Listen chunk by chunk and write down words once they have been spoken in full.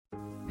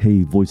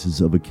Hey,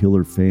 Voices of a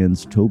Killer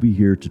fans, Toby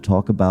here to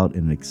talk about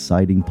an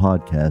exciting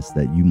podcast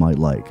that you might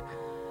like.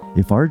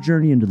 If our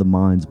journey into the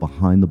minds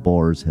behind the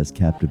bars has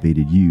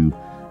captivated you,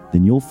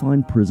 then you'll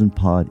find Prison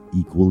Pod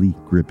equally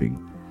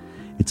gripping.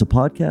 It's a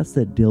podcast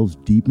that delves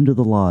deep into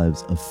the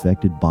lives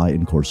affected by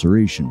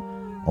incarceration,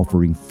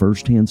 offering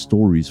first-hand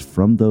stories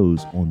from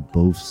those on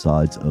both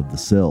sides of the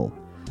cell.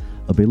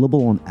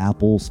 Available on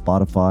Apple,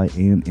 Spotify,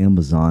 and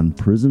Amazon,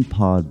 Prison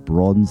Pod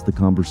broadens the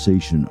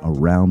conversation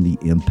around the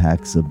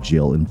impacts of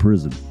jail and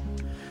prison.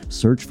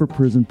 Search for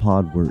Prison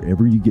Pod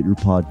wherever you get your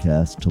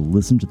podcasts to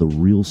listen to the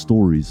real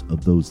stories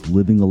of those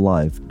living a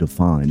life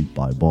defined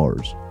by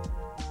bars.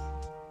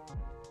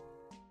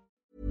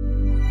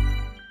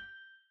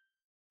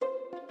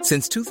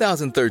 Since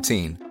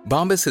 2013,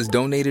 Bombas has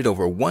donated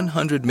over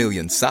 100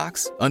 million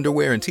socks,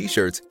 underwear, and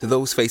T-shirts to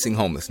those facing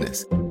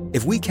homelessness.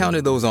 If we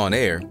counted those on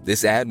air,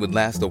 this ad would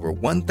last over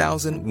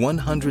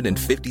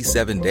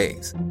 1,157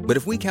 days. But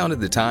if we counted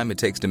the time it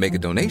takes to make a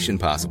donation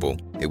possible,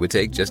 it would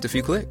take just a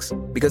few clicks.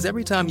 Because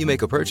every time you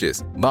make a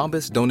purchase,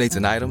 Bombas donates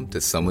an item to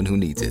someone who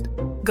needs it.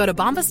 Go to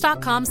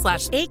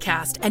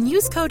bombas.com/ACAST and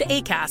use code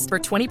ACAST for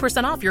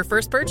 20% off your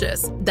first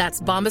purchase.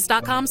 That's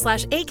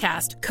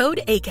bombas.com/ACAST,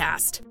 code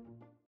ACAST.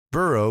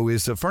 Burrow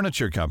is a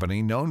furniture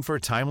company known for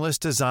timeless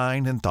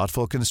design and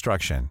thoughtful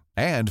construction,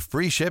 and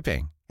free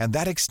shipping, and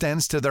that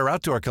extends to their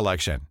outdoor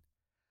collection.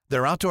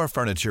 Their outdoor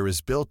furniture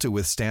is built to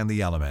withstand the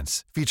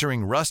elements,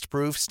 featuring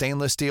rust-proof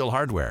stainless steel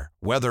hardware,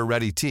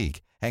 weather-ready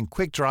teak, and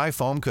quick-dry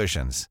foam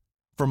cushions.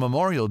 For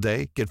Memorial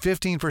Day, get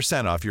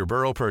 15% off your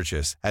Burrow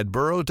purchase at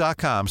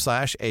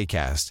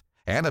burrow.com/ACAST,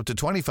 and up to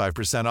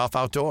 25% off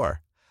outdoor.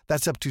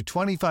 That's up to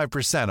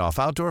 25% off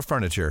outdoor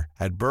furniture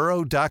at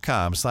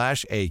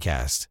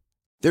burrow.com/ACAST.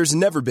 There's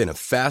never been a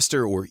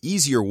faster or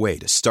easier way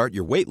to start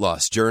your weight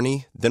loss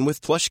journey than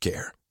with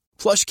PlushCare.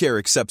 PlushCare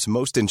accepts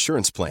most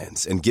insurance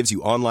plans and gives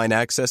you online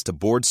access to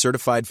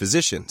board-certified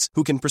physicians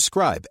who can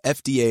prescribe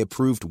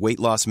FDA-approved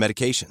weight loss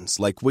medications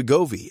like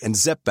Wegovy and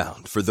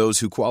Zepbound for those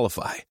who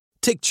qualify.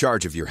 Take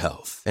charge of your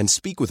health and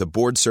speak with a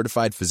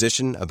board-certified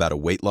physician about a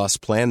weight loss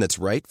plan that's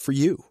right for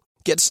you.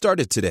 Get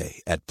started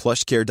today at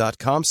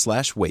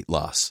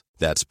plushcare.com/weight-loss.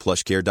 That's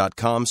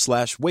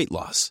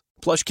plushcare.com/weight-loss.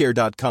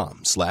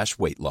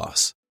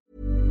 plushcare.com/weight-loss.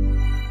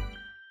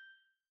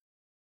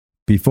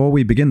 Before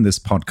we begin this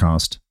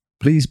podcast,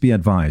 please be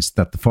advised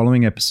that the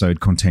following episode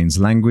contains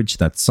language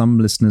that some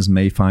listeners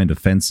may find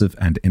offensive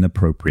and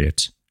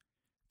inappropriate.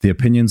 The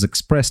opinions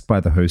expressed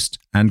by the host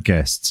and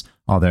guests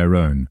are their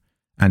own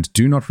and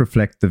do not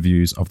reflect the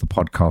views of the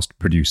podcast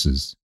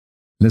producers.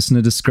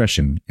 Listener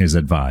discretion is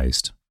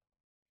advised.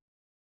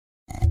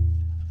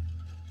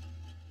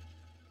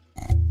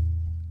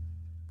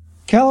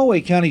 Callaway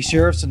County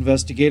Sheriff's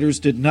investigators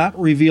did not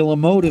reveal a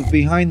motive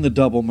behind the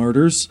double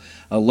murders,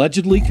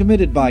 allegedly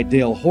committed by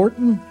Dale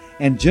Horton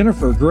and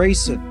Jennifer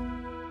Grayson.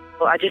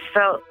 Well, I just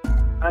felt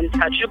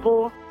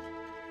untouchable.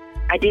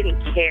 I didn't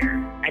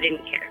care.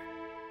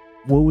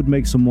 What would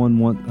make someone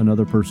want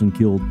another person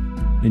killed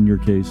in your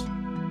case?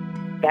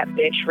 That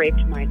bitch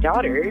raped my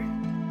daughter.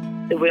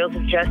 The wheels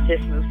of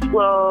justice move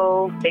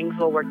slow. Things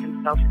will work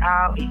themselves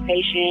out. Be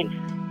patient.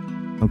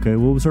 Okay,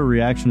 what was her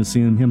reaction to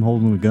seeing him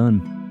holding a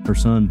gun? Her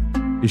son.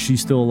 Is she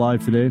still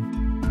alive today?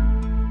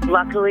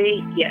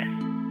 Luckily, yes.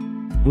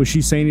 Was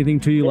she say anything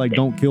to you like,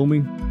 don't kill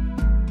me?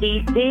 He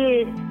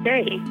did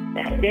say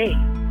that day,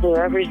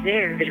 whoever's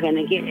there is going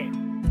to get it.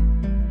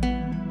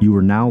 You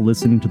are now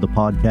listening to the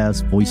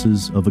podcast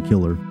Voices of a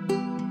Killer.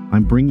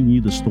 I'm bringing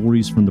you the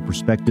stories from the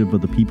perspective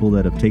of the people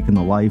that have taken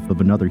the life of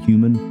another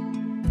human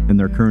and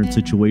their current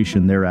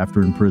situation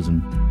thereafter in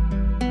prison.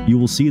 You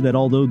will see that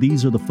although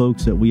these are the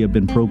folks that we have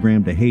been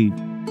programmed to hate,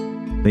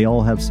 they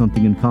all have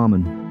something in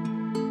common.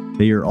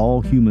 They are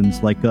all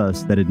humans like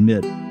us that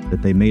admit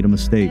that they made a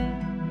mistake.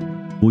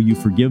 Will you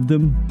forgive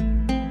them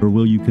or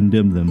will you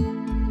condemn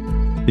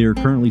them? They are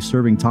currently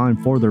serving time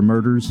for their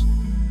murders,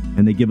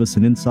 and they give us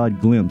an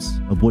inside glimpse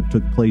of what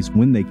took place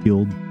when they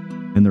killed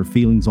and their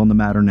feelings on the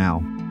matter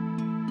now.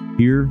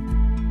 Here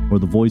are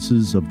the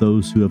voices of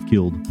those who have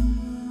killed.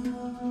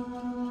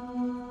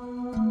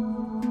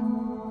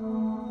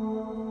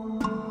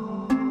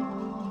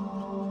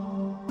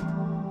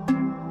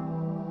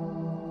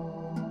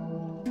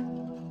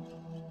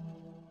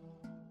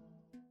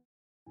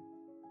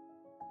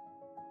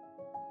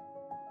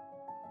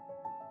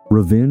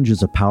 Revenge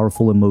is a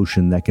powerful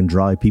emotion that can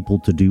drive people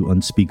to do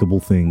unspeakable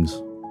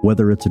things.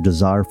 Whether it's a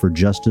desire for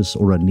justice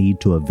or a need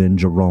to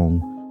avenge a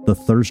wrong, the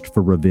thirst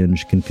for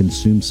revenge can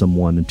consume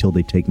someone until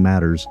they take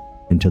matters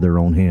into their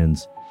own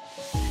hands.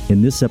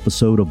 In this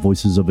episode of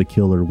Voices of a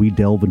Killer, we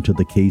delve into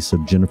the case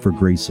of Jennifer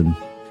Grayson,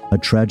 a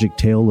tragic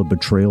tale of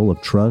betrayal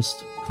of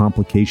trust,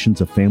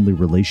 complications of family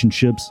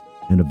relationships,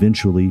 and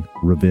eventually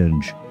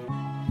revenge.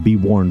 Be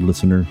warned,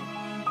 listener,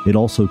 it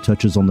also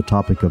touches on the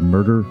topic of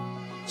murder,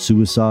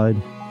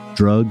 suicide,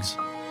 drugs,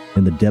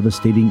 and the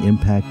devastating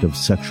impact of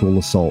sexual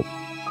assault.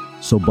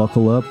 So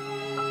buckle up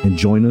and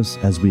join us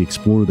as we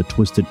explore the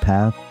twisted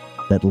path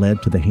that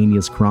led to the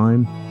heinous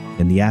crime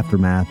and the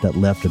aftermath that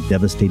left a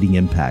devastating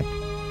impact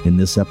in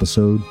this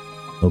episode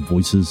of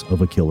Voices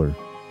of a Killer.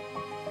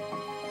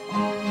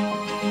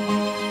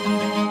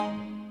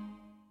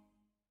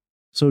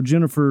 So,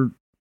 Jennifer,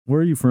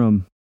 where are you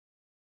from?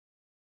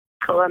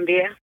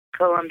 Columbia,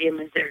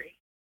 Missouri.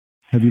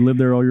 Have you lived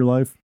there all your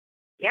life?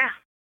 Yeah,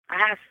 I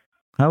have.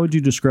 How would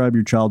you describe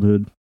your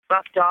childhood?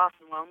 Buffed off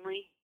and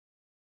lonely.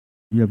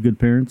 You have good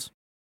parents?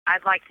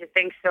 I'd like to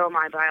think so.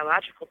 My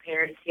biological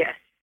parents, yes.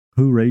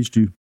 Who raised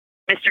you?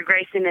 Mr.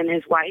 Grayson and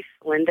his wife,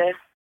 Linda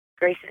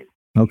Grayson.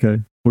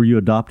 Okay. Were you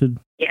adopted?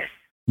 Yes.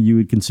 You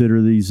would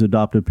consider these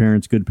adoptive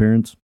parents good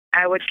parents?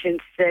 I would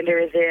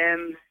consider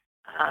them,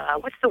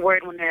 what's the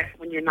word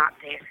when you're not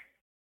there?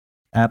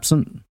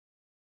 Absent?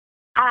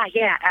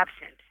 Yeah,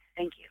 absent.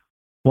 Thank you.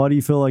 Why do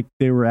you feel like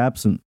they were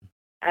absent?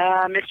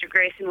 Mr.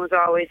 Grayson was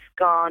always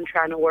gone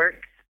trying to work,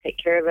 take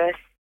care of us,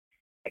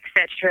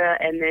 etc.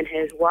 And then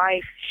his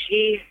wife,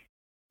 she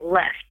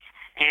left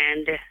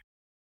and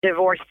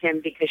divorced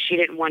him because she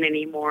didn't want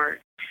any more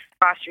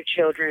foster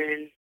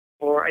children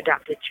or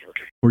adopted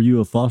children. Were you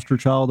a foster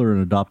child or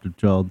an adopted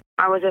child?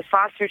 I was a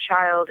foster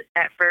child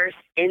at first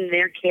in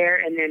their care,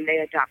 and then they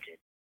adopted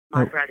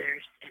my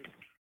brothers.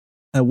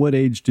 At what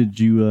age did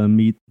you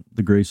meet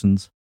the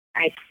Graysons?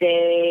 I'd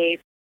say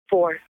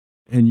 4.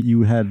 And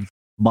you had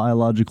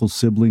biological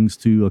siblings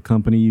to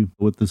accompany you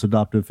with this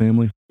adoptive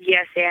family?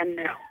 Yes and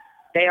no.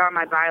 They are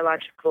my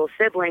biological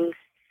siblings.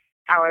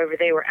 However,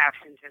 they were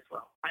absent as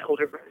well. My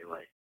older brother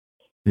was.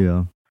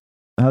 Yeah.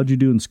 How'd you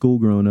do in school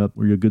growing up?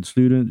 Were you a good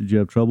student? Did you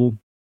have trouble?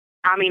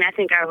 I mean, I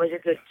think I was a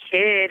good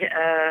kid.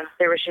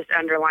 There was just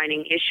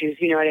underlining issues,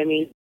 you know what I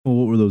mean? Well,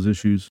 what were those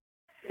issues?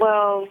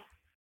 Well,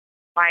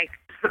 like,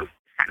 kind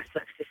of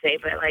sucks to say,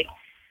 but like,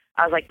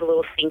 I was like the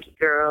little stinky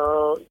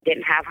girl,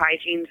 didn't have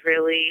hygienes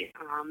really,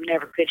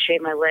 never could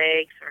shave my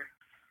legs or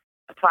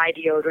apply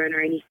deodorant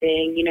or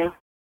anything, you know?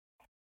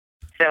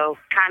 So,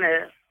 kind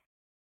of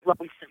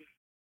lonesome.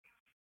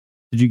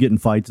 Did you get in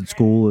fights at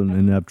school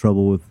and have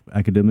trouble with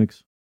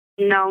academics?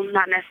 No,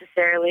 not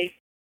necessarily.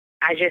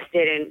 I just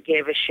didn't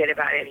give a shit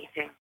about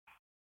anything.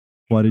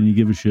 Why didn't you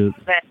give a shit?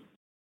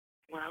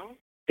 Well,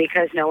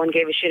 because no one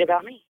gave a shit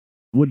about me.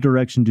 What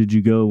direction did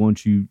you go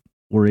once you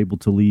were able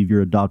to leave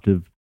your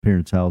adoptive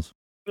parents' house?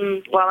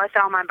 Well, I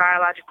found my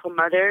biological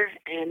mother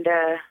and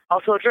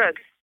also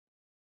drugs.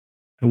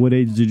 At what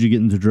age did you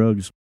get into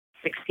drugs?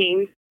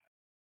 16.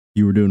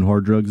 You were doing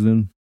hard drugs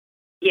then?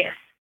 Yes.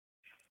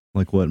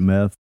 Like what,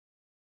 meth?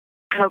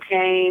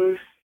 Cocaine,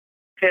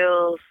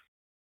 pills,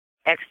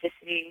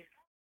 ecstasy.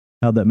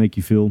 How'd that make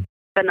you feel?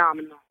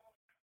 Phenomenal.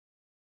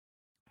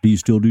 Do you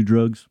still do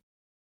drugs?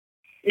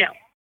 No.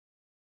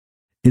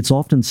 It's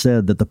often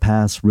said that the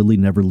past really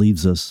never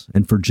leaves us,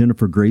 and for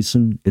Jennifer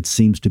Grayson, it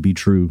seems to be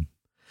true.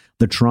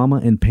 The trauma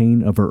and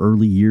pain of her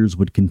early years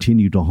would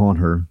continue to haunt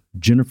her.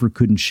 Jennifer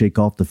couldn't shake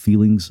off the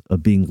feelings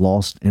of being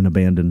lost and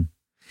abandoned.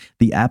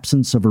 The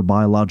absence of her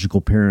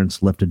biological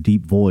parents left a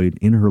deep void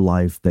in her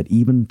life that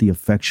even the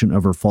affection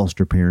of her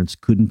foster parents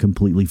couldn't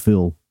completely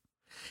fill.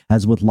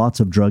 As with lots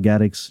of drug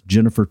addicts,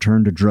 Jennifer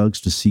turned to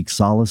drugs to seek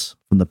solace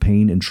from the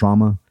pain and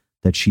trauma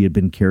that she had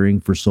been carrying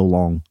for so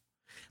long.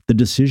 The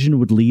decision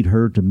would lead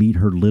her to meet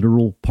her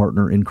literal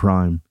partner in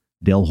crime,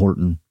 Dale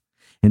Horton,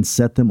 and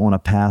set them on a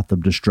path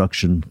of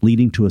destruction,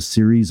 leading to a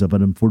series of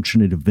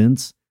unfortunate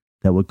events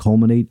that would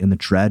culminate in the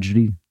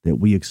tragedy that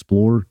we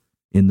explore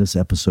in this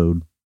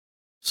episode.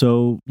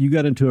 So, you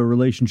got into a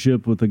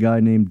relationship with a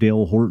guy named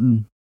Dale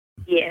Horton?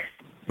 Yes.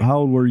 How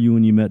old were you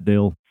when you met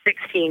Dale?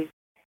 16.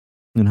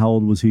 And how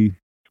old was he?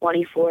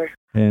 24.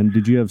 And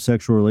did you have a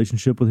sexual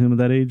relationship with him at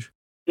that age?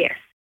 Yes.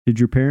 Did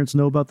your parents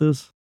know about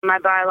this? My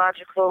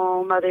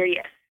biological mother,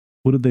 yes.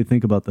 What did they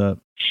think about that?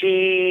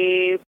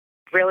 She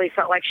really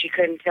felt like she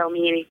couldn't tell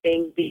me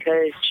anything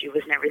because she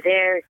was never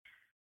there.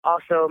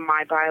 Also,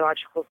 my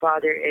biological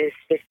father is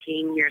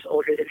 15 years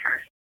older than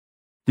her.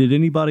 Did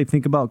anybody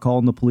think about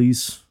calling the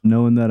police,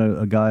 knowing that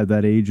a guy of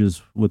that age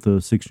is with a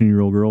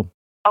 16-year-old girl?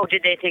 Oh,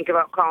 did they think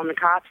about calling the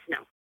cops? No.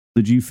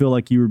 Did you feel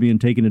like you were being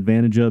taken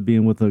advantage of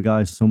being with a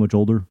guy so much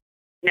older?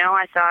 No,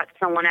 I thought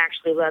someone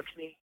actually loved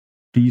me.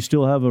 Do you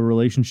still have a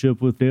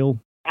relationship with Dale?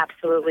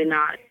 Absolutely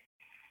not.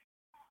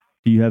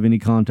 Do you have any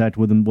contact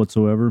with him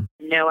whatsoever?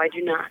 No, I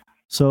do not.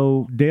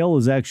 So Dale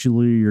is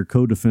actually your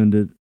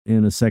co-defendant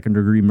in a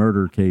second-degree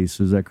murder case,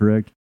 is that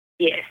correct?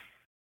 Yes.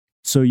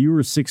 So you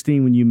were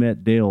 16 when you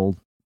met Dale.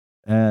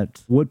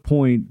 At what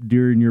point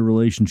during your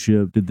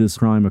relationship did this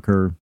crime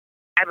occur?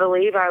 I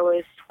believe I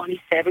was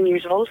 27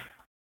 years old.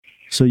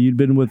 So you'd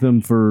been with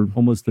him for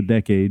almost a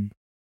decade.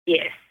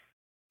 Yes.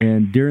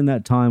 And during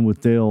that time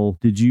with Dale,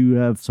 did you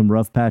have some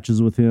rough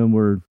patches with him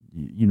where,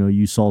 you know,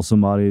 you saw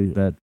somebody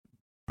that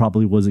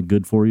probably wasn't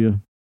good for you?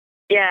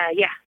 Yeah.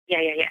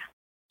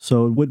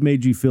 So what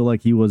made you feel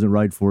like he wasn't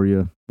right for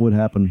you? What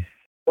happened?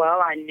 Well,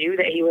 I knew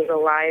that he was a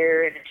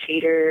liar and a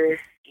cheater,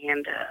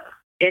 and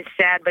it's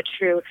sad but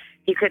true.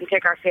 He couldn't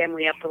take our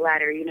family up the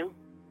ladder, you know?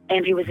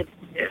 And he was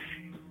abusive.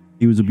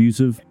 He was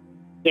abusive?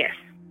 Yes,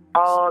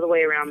 all the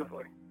way around the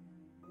board.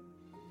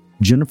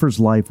 Jennifer's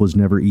life was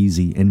never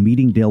easy, and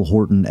meeting Dale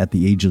Horton at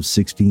the age of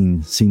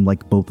 16 seemed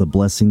like both a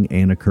blessing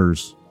and a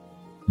curse.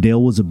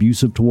 Dale was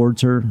abusive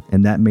towards her,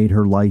 and that made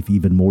her life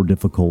even more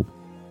difficult.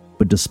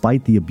 But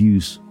despite the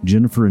abuse,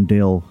 Jennifer and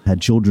Dale had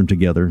children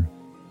together.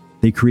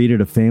 They created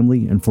a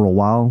family, and for a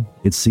while,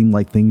 it seemed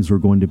like things were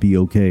going to be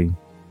okay.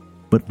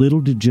 But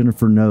little did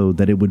Jennifer know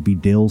that it would be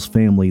Dale's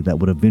family that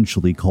would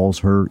eventually cause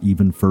her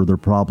even further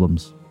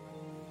problems.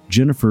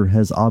 Jennifer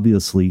has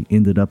obviously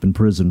ended up in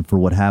prison for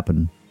what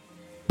happened.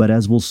 But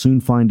as we'll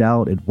soon find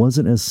out, it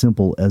wasn't as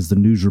simple as the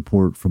news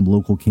report from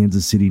local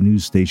Kansas City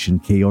news station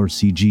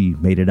KRCG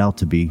made it out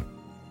to be.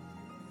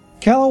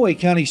 Callaway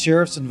County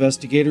Sheriff's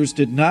investigators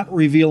did not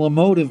reveal a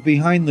motive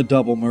behind the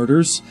double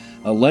murders,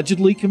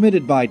 allegedly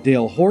committed by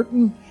Dale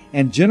Horton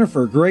and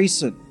Jennifer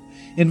Grayson.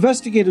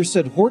 Investigators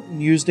said Horton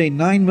used a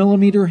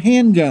 9mm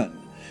handgun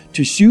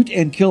to shoot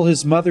and kill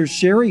his mother,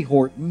 Sherry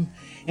Horton,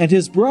 and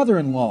his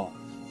brother-in-law,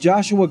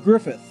 Joshua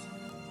Griffith.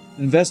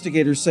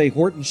 Investigators say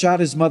Horton shot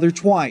his mother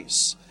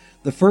twice.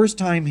 The first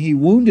time he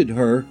wounded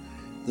her,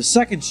 the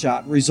second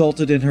shot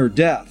resulted in her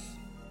death.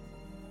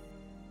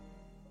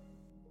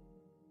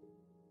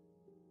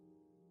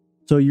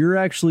 So you're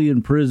actually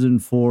in prison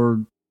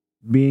for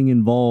being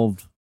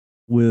involved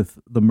with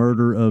the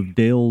murder of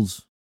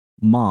Dale's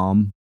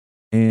mom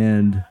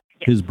and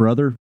his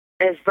brother?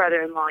 His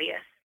brother-in-law,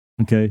 yes.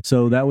 Okay,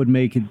 so that would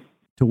make it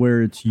to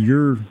where it's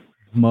your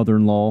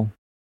mother-in-law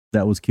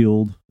that was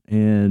killed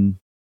and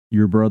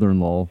your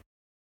brother-in-law.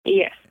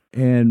 Yes.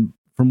 And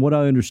from what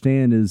I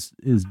understand is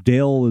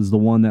Dale is the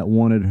one that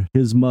wanted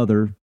his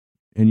mother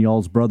and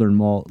y'all's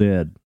brother-in-law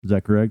dead. Is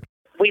that correct?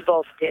 We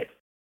both did.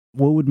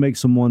 What would make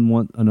someone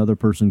want another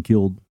person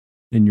killed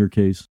in your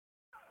case?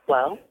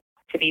 Well,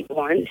 to be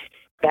blunt,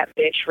 that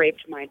bitch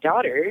raped my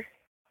daughter,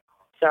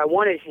 so I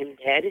wanted him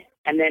dead.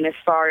 And then as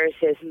far as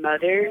his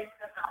mother,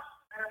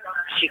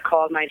 she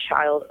called my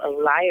child a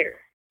liar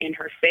in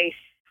her face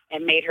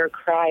and made her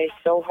cry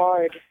so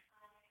hard.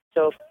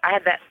 So I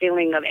had that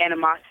feeling of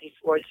animosity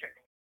towards her.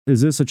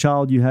 Is this a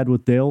child you had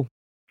with Dale?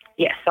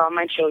 Yes, all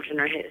my children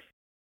are his.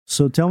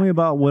 So tell me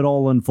about what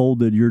all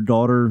unfolded. Your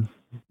daughter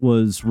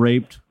was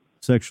raped,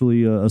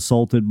 sexually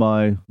assaulted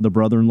by the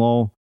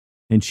brother-in-law,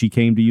 and she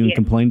came to you and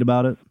complained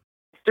about it?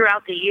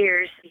 Throughout the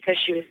years, because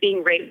she was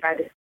being raped by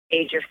the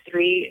age of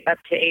 3 up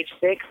to age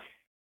 6,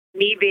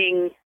 me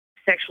being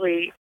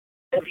sexually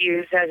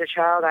abused as a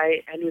child,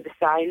 I knew the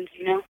signs,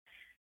 you know?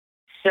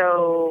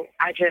 So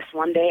I just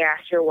one day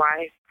asked her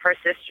why her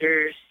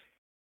sisters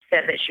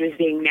said that she was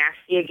being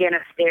nasty again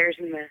upstairs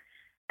in the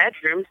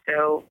bedroom.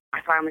 So I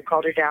finally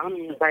called her down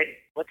and was like,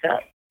 what's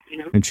up, you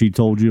know? And she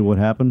told you what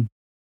happened?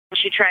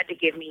 She tried to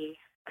give me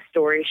a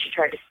story. She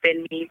tried to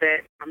spin me,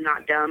 but I'm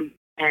not dumb.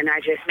 And I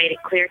just made it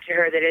clear to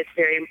her that it's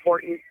very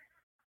important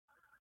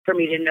for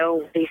me to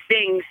know these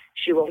things.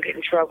 She won't get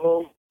in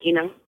trouble, you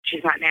know?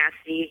 She's not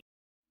nasty,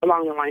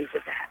 along the lines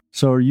of that.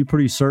 So are you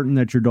pretty certain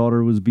that your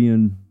daughter was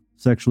being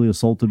sexually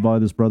assaulted by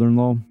this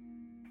brother-in-law?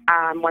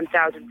 I'm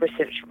 1,000%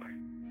 sure.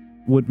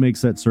 What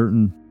makes that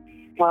certain?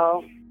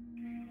 Well,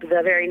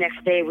 the very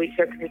next day we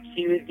took her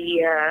to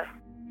the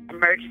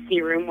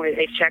emergency room where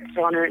they checked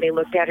on her. They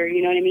looked at her,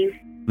 you know what I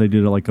mean? They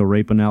did like a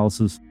rape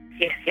analysis?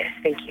 Yes,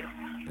 thank you.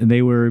 And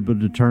they were able to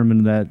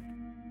determine that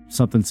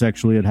something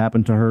sexually had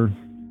happened to her?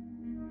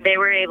 They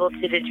were able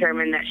to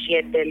determine that she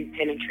had been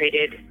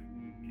penetrated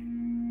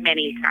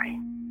many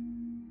times.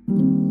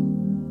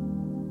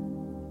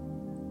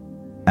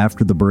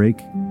 After the break,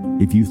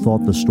 if you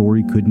thought the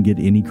story couldn't get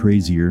any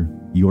crazier,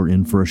 you're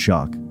in for a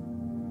shock.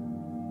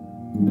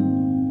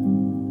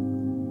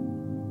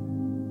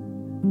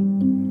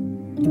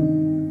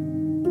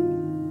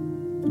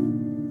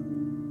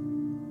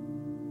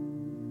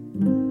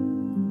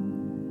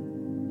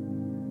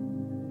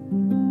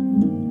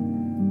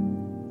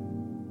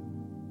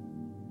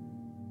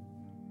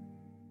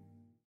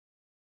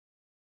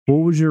 What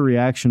was your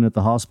reaction at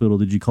the hospital?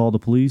 Did you call the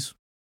police?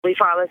 We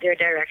followed their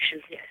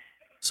directions, yes.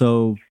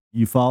 So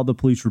you filed the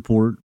police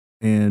report,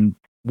 and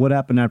what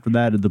happened after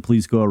that? Did the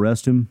police go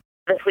arrest him?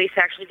 The police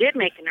actually did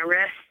make an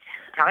arrest.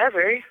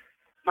 However,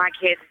 my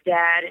kid's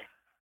dad,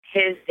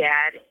 his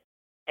dad,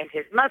 and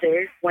his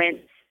mother went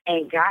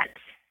and got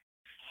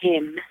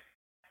him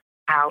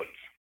out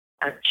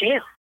of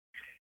jail.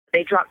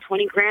 They dropped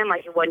 $20,000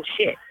 like it wasn't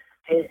shit.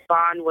 His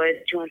bond was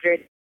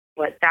 $200,000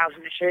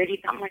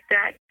 surety, something like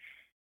that.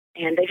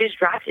 And they just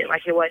dropped it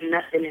like it wasn't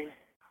nothing. And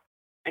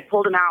I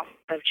pulled him out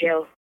of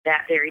jail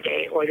that very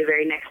day or the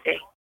very next day.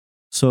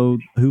 So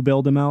who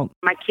bailed him out?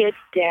 My kid's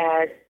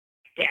dad.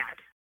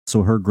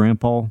 So her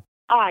grandpa?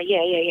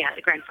 Yeah,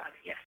 the grandfather,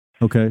 yes.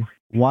 Okay.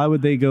 Why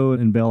would they go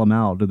and bail him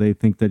out? Do they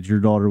think that your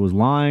daughter was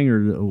lying,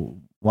 or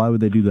why would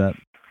they do that?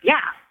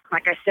 Yeah,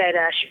 like I said,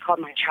 she called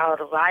my child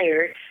a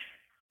liar.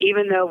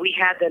 Even though we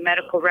had the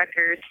medical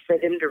records for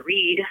them to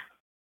read,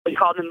 we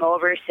called them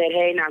over, said,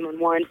 hey,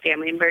 911,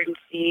 family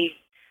emergency,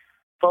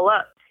 pull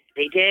up.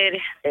 They did.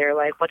 They're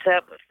like, what's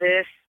up with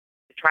this?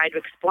 We tried to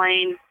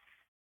explain,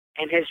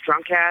 and his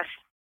drunk-ass,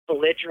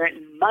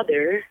 belligerent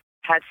mother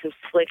had some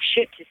slick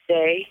shit to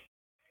say.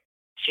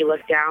 She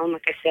looked down,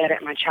 like I said,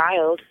 at my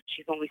child.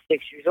 She's only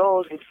 6 years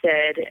old, and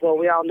said, well,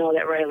 we all know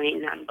that Riley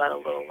ain't nothing but a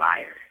little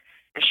liar.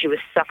 and she was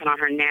sucking on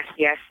her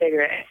nasty-ass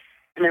cigarette.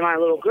 And then my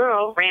little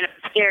girl ran up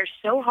the stairs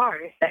so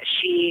hard that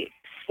she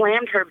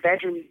slammed her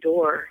bedroom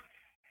door,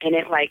 and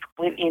it, like,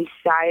 went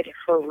inside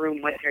her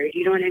room with her.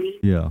 You know what I mean?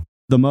 Yeah.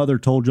 The mother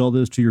told you all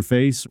this to your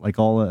face, like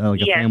a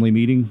Yes. family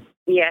meeting?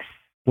 Yes.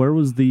 Where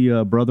was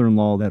the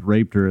brother-in-law that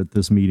raped her at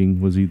this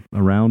meeting? Was he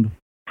around?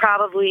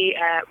 Probably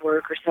at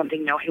work or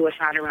something. No, he was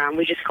not around.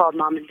 We just called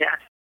Mom and Dad.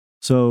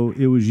 So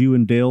it was you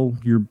and Dale,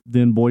 your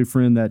then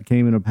boyfriend, that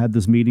came and had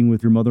this meeting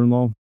with your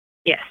mother-in-law?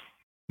 Yes.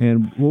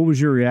 And what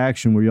was your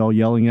reaction? Were y'all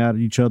yelling at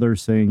each other,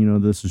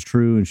 saying, this is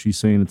true, and she's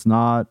saying it's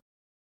not?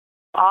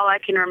 All I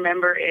can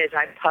remember is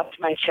I puffed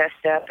my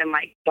chest up and,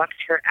 like, bucked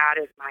her out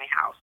of my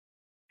house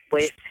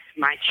with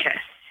my chest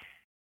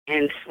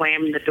and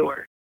slammed the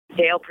door.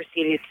 Dale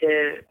proceeded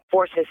to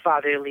force his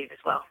father to leave as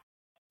well.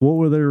 What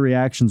were their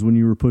reactions when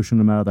you were pushing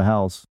them out of the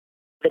house?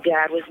 The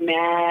dad was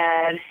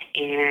mad,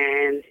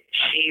 and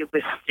she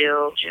was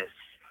still just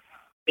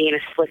being a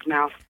slick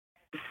mouth.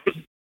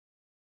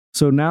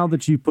 So now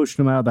that you pushed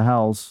them out of the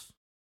house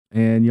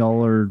and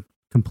y'all are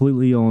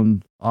completely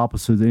on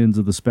opposite ends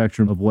of the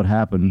spectrum of what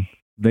happened,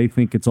 they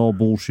think it's all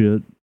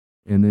bullshit,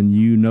 and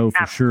then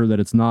for sure that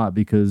it's not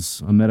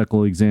because a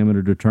medical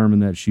examiner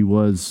determined that she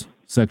was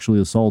sexually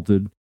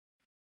assaulted.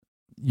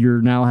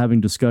 You're now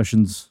having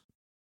discussions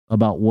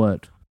about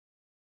what?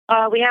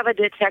 We have a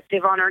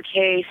detective on our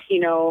case.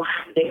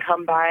 They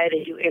come by,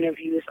 they do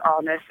interviews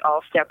on us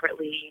all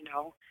separately.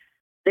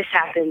 This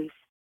happens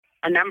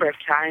a number of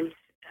times.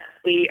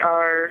 We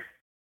are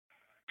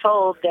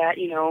told that,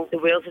 the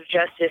wheels of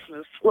justice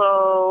move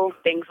slow,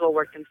 things will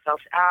work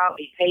themselves out,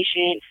 be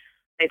patient.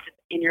 It's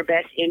in your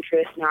best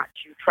interest not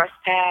to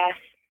trespass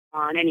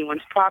on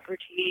anyone's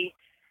property,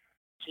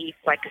 keep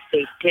like a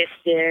safe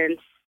distance.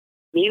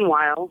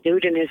 Meanwhile,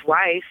 dude and his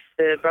wife,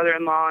 the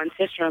brother-in-law and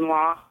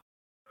sister-in-law,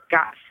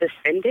 got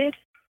suspended.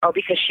 Oh,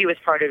 because she was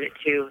part of it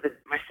too,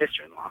 my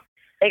sister-in-law.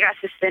 They got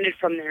suspended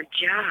from their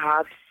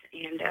jobs,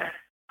 and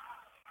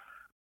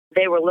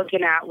they were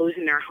looking at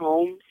losing their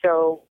home.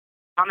 So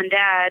Mom and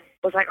Dad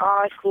was like,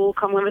 oh, it's cool,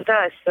 come live with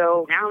us.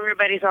 So now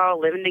everybody's all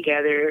living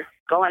together,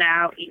 going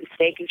out, eating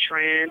steak and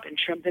shrimp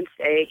and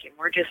steak, and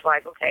we're just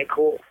like, okay,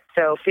 cool.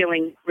 So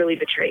feeling really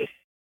betrayed.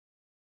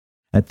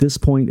 At this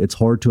point, it's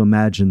hard to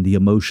imagine the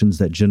emotions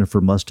that Jennifer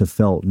must have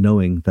felt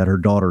knowing that her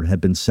daughter had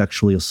been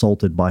sexually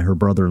assaulted by her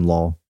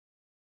brother-in-law.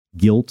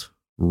 Guilt,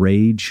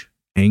 rage,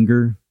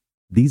 anger,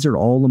 these are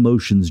all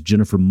emotions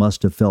Jennifer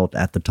must have felt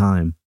at the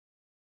time.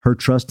 Her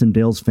trust in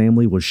Dale's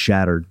family was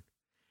shattered,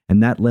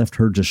 and that left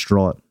her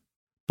distraught.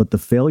 But the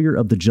failure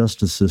of the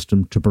justice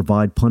system to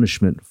provide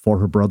punishment for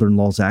her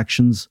brother-in-law's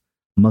actions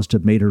must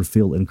have made her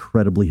feel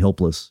incredibly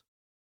helpless.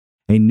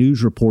 A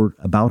news report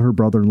about her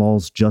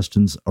brother-in-law's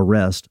Justin's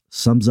arrest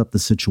sums up the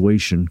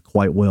situation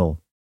quite well.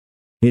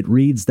 It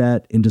reads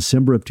that in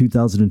December of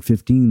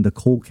 2015, the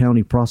Cole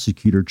County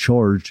prosecutor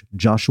charged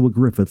Joshua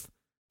Griffith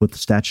with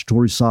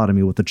statutory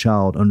sodomy with a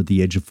child under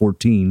the age of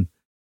 14,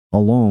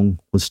 along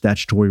with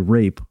statutory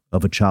rape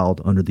of a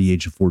child under the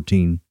age of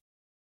 14.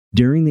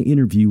 During the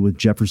interview with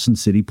Jefferson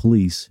City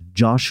Police,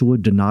 Joshua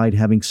denied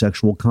having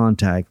sexual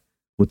contact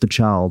with the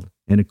child,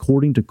 and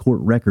according to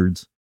court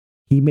records,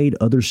 he made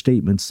other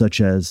statements such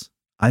as,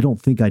 I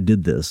don't think I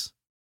did this.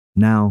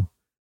 Now,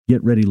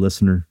 get ready,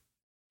 listener,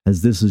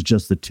 as this is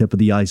just the tip of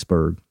the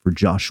iceberg for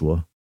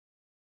Joshua.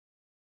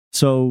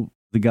 So,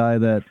 the guy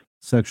that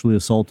sexually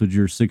assaulted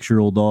your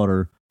 6-year-old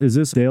daughter, is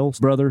this Dale's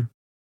brother?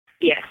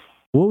 Yes.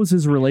 What was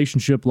his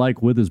relationship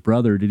like with his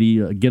brother? Did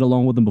he get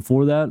along with him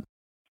before that?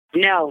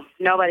 No,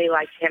 nobody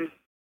liked him.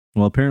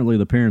 Well, apparently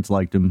the parents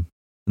liked him,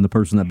 and the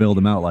person that bailed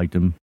him out liked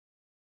him.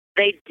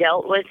 They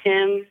dealt with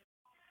him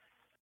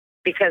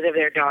because of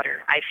their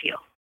daughter, I feel.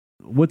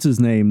 What's his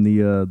name,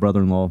 the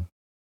brother-in-law?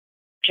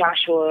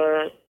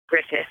 Joshua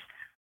Griffith.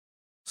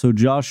 So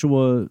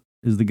Joshua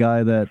is the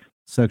guy that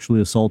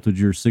sexually assaulted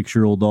your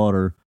 6-year-old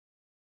daughter.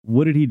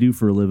 What did he do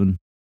for a living?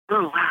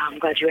 Oh, wow, I'm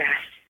glad you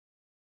asked.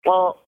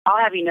 Well,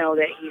 I'll have you know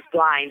that he's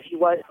blind. He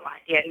was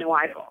blind. He had no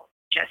eyeballs,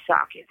 just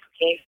sockets,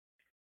 okay?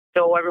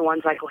 So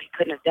everyone's like, well, he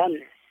couldn't have done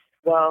this.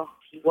 Well,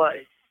 he was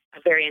a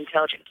very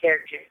intelligent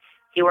character.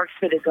 He works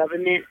for the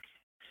government.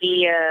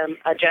 He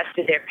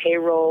adjusted their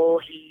payroll.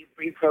 He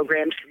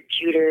reprogrammed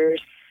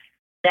computers.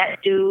 That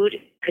dude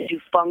could do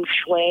feng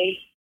shui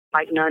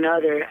like none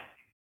other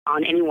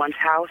on anyone's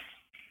house.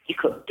 He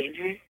cooked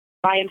dinner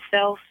by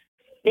himself.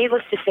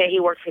 Needless to say, he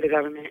worked for the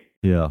government.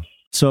 Yeah.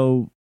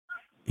 So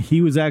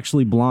he was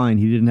actually blind.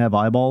 He didn't have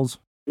eyeballs?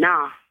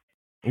 Nah.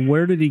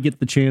 Where did he get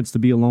the chance to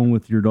be alone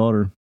with your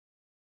daughter?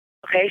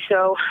 Okay,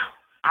 so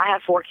I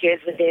have 4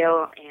 kids with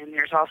Dale, and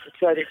there's also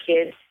 2 other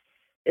kids,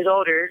 his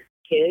older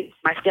kids,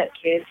 my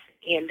stepkids.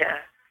 And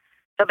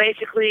so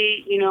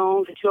basically,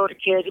 the 2 older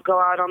kids would go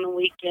out on the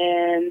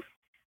weekends.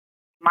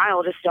 My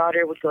oldest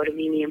daughter would go to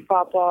Mimi and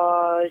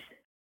Papa's.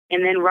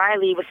 And then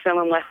Riley was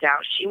feeling left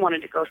out. She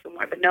wanted to go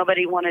somewhere, but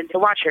nobody wanted to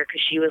watch her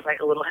because she was like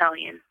a little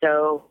hellion.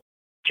 So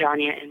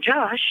Johnny and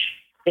Josh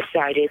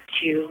decided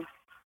to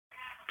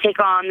take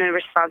on the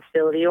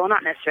responsibility. Well,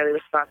 not necessarily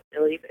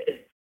responsibility, but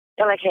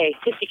they're like, hey,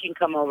 Sissy can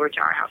come over to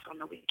our house on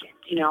the weekend,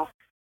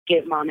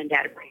 give mom and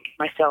dad a break,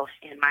 myself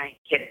and my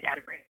kid and dad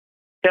a break.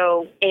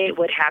 So it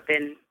would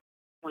happen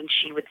when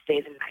she would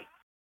stay the night.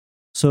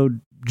 So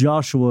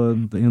Joshua,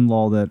 the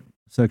in-law that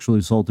sexually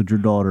assaulted your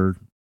daughter,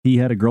 he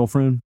had a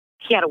girlfriend?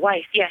 He had a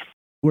wife, yes.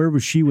 Where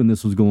was she when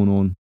this was going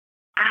on?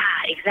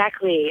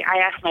 Exactly. I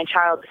asked my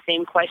child the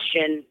same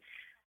question.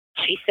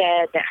 She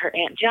said that her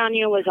Aunt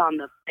Janya was on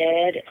the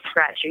bed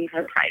scratching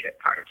her private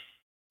parts.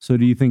 So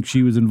do you think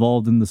she was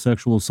involved in the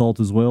sexual assault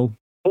as well?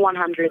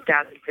 100,000%.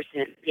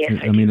 Yes,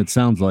 I mean, it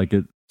sounds like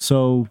it.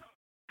 So...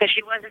 Because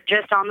she wasn't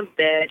just on the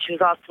bed. She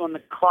was also in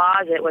the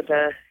closet with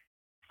a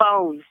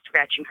phone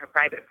scratching her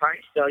private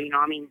parts. So, you're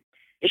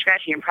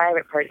scratching your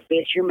private parts,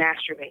 bitch. You're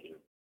masturbating.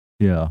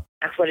 Yeah.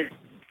 That's what it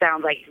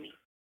sounds like to me.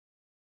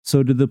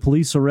 So did the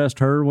police arrest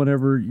her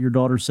whenever your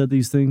daughter said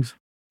these things?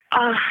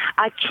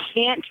 I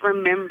can't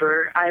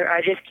remember.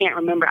 I just can't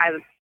remember.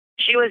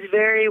 She was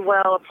very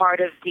well a part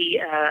of the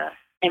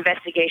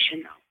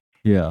investigation,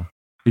 though. Yeah.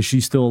 Is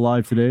she still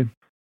alive today?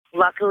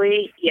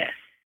 Luckily, yes.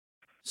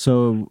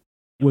 So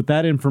with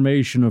that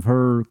information of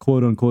her,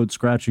 quote-unquote,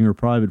 scratching her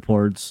private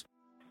parts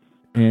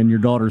and your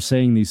daughter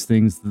saying these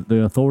things,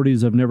 the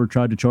authorities have never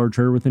tried to charge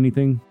her with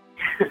anything?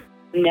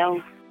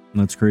 No.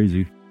 That's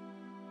crazy.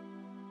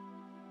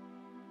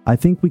 I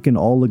think we can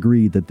all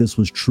agree that this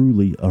was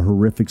truly a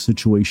horrific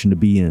situation to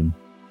be in.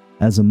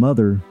 As a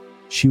mother,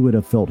 she would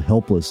have felt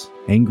helpless,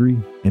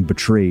 angry, and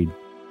betrayed.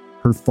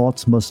 Her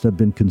thoughts must have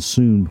been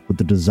consumed with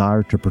the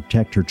desire to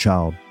protect her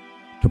child,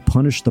 to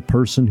punish the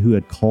person who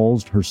had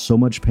caused her so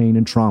much pain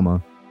and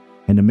trauma,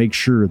 and to make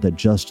sure that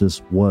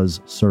justice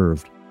was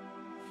served.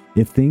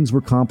 If things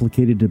were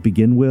complicated to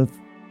begin with,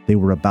 they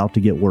were about to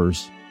get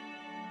worse.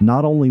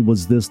 Not only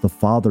was this the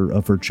father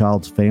of her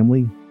child's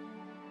family,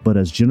 but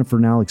as Jennifer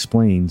now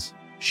explains,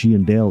 she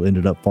and Dale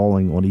ended up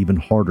falling on even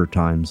harder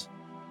times.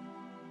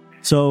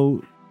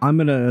 So I'm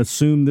going to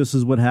assume this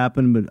is what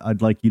happened, but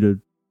I'd like you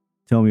to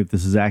tell me if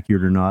this is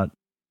accurate or not.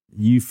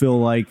 You feel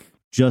like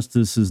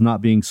justice is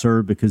not being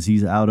served because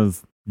he's out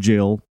of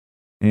jail,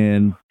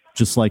 and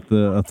just like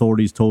the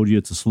authorities told you,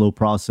 it's a slow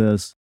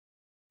process.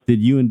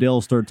 Did you and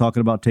Dale start talking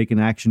about taking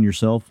action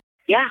yourself?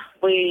 Yeah,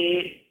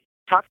 we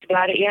talked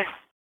about it, yes.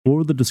 What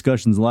were the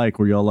discussions like?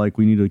 Were y'all like,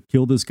 we need to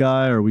kill this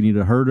guy or we need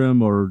to hurt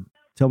him? Or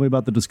tell me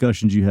about the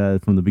discussions you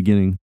had from the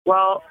beginning.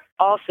 Well,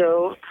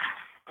 also,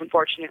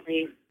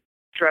 unfortunately,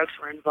 drugs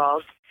were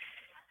involved.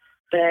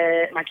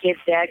 But my kid's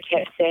dad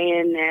kept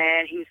saying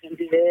that he was going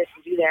to do this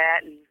and do that,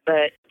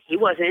 but he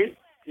wasn't.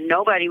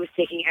 Nobody was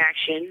taking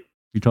action.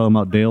 You talking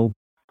about Dale?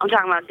 I'm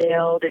talking about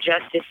Dale, the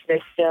justice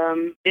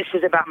system. This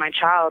was about my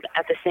child.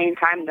 At the same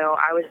time, though,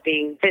 I was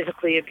being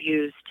physically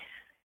abused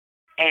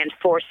and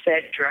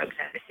force-fed drugs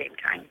at the same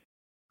time.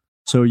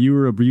 So you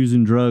were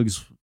abusing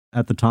drugs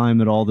at the time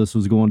that all this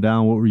was going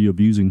down. What were you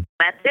abusing?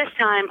 At this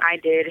time, I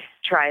did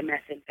try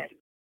methamphetamine.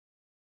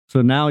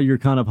 So now you're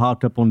kind of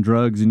hopped up on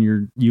drugs, and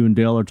you and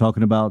Dale are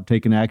talking about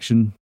taking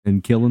action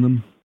and killing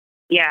them?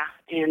 Yeah,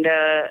 and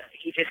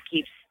he just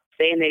keeps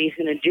saying that he's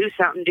going to do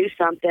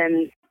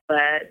something,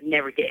 but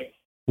never did.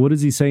 What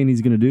is he saying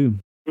he's going to do?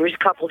 There's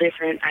a couple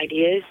different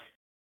ideas.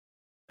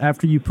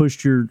 After you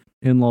pushed your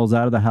in-laws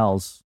out of the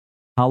house,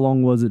 how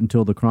long was it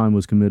until the crime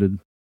was committed?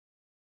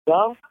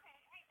 Well,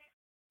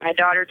 my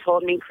daughter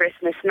told me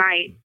Christmas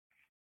night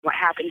what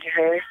happened to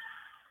her,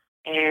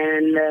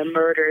 and the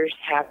murders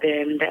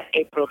happened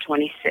April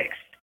 26th.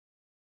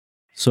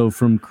 So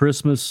from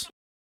Christmas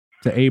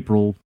to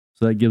April,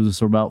 so that gives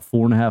us about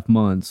 4.5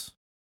 months.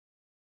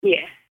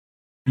 Yeah.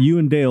 You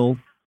and Dale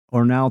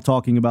are now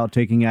talking about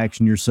taking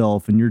action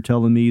yourself, and you're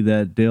telling me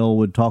that Dale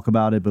would talk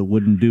about it but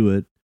wouldn't do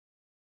it.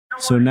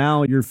 So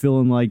now you're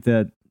feeling like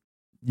that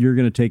you're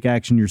going to take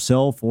action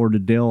yourself, or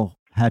did Dale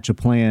hatch a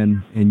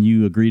plan and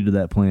you agreed to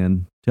that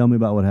plan? Tell me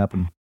about what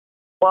happened.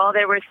 Well,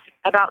 there were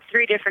about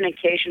 3 different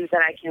occasions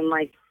that I can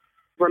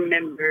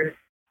remember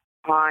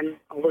on,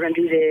 we're going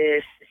to do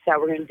this is how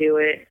we're going to do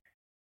it.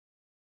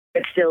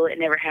 But still, it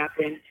never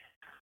happened.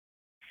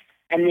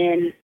 And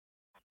then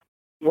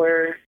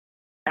we're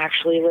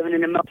actually living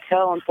in a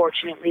motel,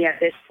 unfortunately, at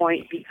this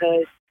point,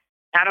 because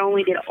not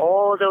only did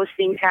all those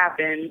things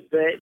happen,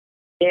 but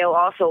Dale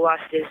also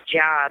lost his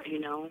job,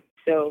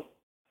 So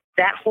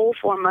that whole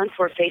 4 months,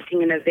 we're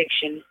facing an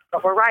eviction.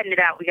 But we're riding it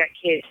out. We got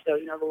kids, so,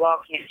 the law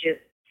can't just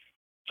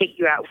kick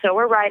you out. So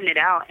we're riding it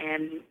out,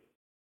 and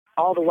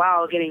all the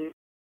while getting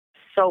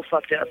so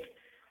fucked up.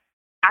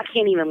 I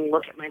can't even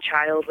look at my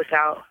child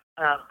without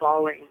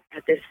bawling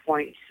at this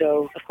point.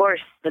 So, of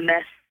course, the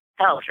mess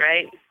helps,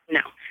 right?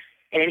 No,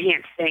 it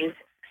enhanced things.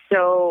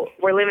 So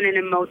we're living in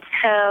a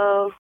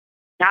motel.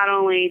 Not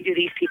only do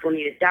these people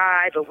need to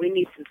die, but we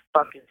need some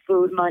fucking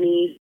food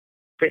money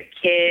for the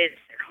kids.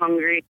 They're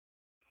hungry.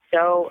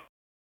 So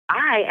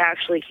I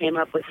actually came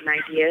up with an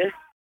idea.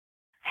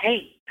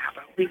 Hey, how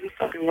about we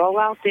fucking roll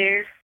out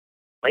there,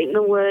 wait in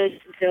the woods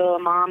until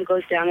mom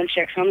goes down and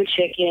checks on the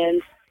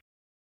chickens.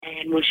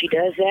 And when she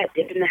does that,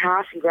 dip in the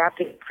house and grab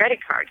the credit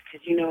card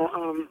because,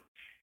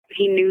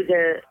 he knew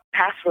the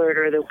password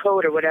or the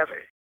code or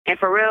whatever. And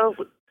for real,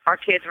 our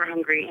kids were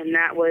hungry, and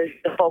that was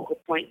the focal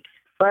point.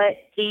 But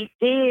he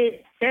did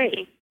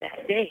say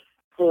that day.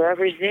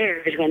 Whoever's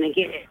there is going to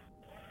get it.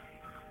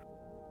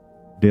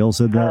 Dale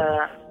said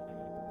that?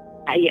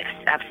 Yes,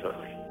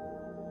 absolutely.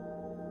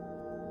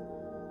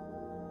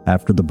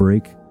 After the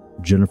break,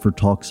 Jennifer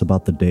talks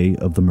about the day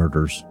of the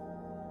murders.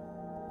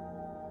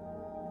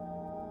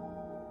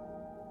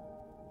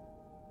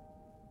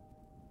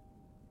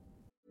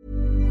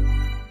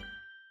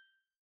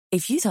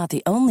 If you thought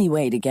the only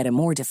way to get a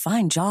more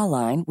defined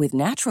jawline with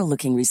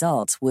natural-looking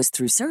results was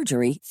through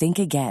surgery, think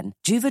again.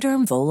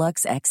 Juvederm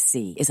Volux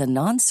XC is a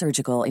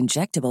non-surgical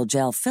injectable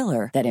gel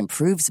filler that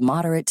improves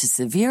moderate to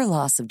severe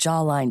loss of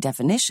jawline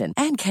definition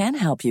and can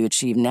help you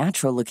achieve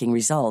natural-looking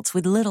results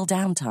with little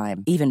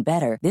downtime. Even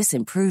better, this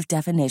improved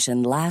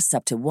definition lasts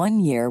up to 1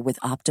 year with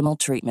optimal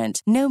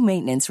treatment. No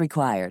maintenance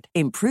required.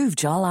 Improve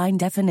jawline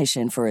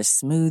definition for a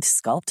smooth,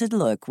 sculpted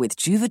look with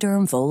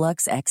Juvederm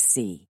Volux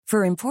XC.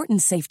 For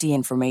important safety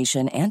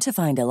information and to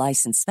find a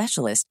licensed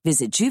specialist,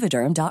 visit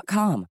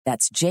Juvederm.com.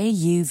 That's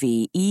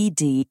Juvederm.com.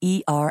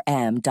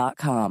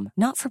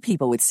 Not for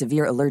people with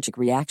severe allergic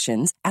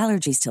reactions,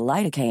 allergies to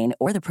lidocaine,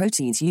 or the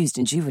proteins used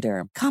in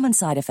Juvederm. Common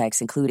side effects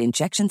include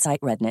injection site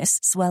redness,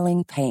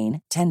 swelling,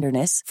 pain,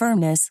 tenderness,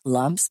 firmness,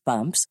 lumps,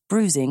 bumps,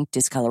 bruising,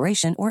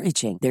 discoloration, or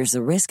itching. There's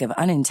a risk of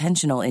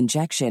unintentional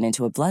injection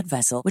into a blood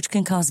vessel, which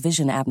can cause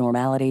vision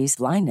abnormalities,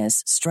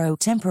 blindness, stroke,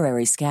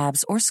 temporary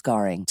scabs, or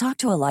scarring. Talk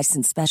to a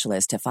licensed specialist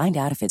to find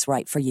out if it's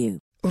right for you.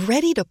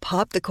 Ready to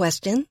pop the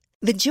question?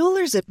 The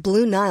jewelers at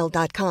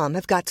BlueNile.com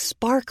have got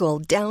sparkle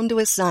down to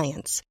a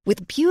science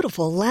with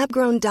beautiful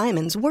lab-grown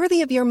diamonds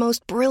worthy of your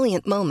most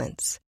brilliant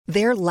moments.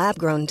 Their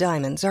lab-grown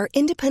diamonds are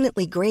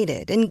independently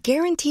graded and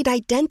guaranteed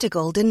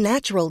identical to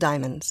natural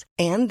diamonds,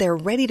 and they're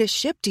ready to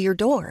ship to your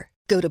door.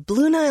 Go to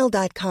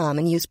BlueNile.com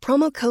and use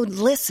promo code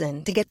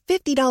LISTEN to get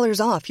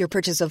 $50 off your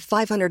purchase of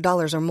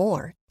 $500 or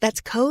more.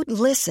 That's code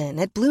LISTEN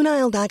at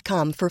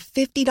BlueNile.com for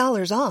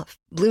 $50 off.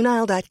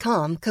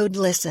 BlueNile.com, code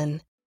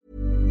LISTEN.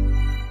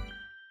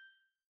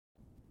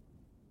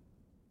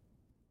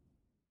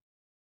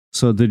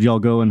 So did y'all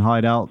go and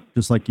hide out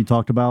just like you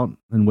talked about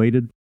and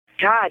waited?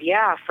 God,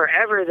 yeah,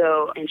 forever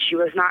though. And she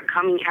was not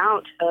coming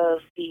out of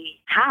the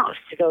house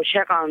to go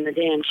check on the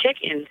damn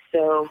chickens.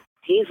 So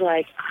he's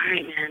like, all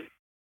right, man,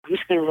 I'm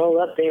just going to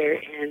roll up there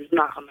and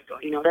knock on the door.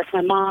 You know, that's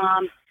my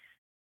mom.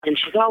 And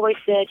she's always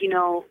said, you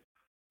know,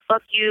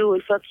 fuck you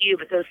and fuck you,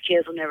 but those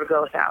kids will never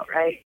go without,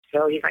 right?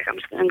 So he's like, I'm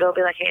just going to go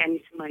be like, hey, I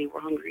need some money.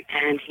 We're hungry.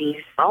 And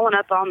he's following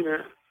up on the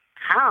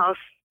house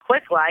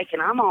quick-like,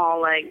 and I'm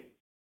all like,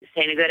 this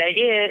ain't a good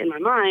idea in my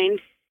mind.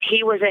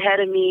 He was ahead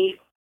of me,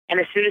 and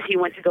as soon as he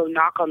went to go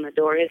knock on the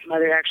door, his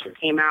mother actually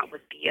came out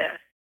with the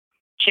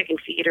chicken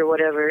feed or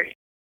whatever.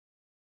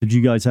 Did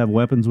you guys have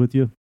weapons with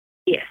you?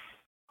 Yes.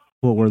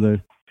 What were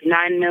they?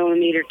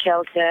 9mm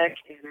Kel-Tec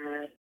and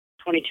a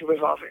 .22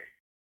 revolver,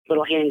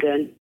 little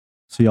handgun.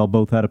 So y'all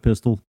both had a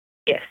pistol?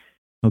 Yes.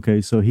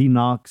 Okay, so he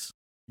knocks.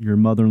 Your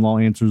mother-in-law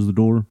answers the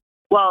door?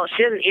 Well,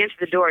 she doesn't answer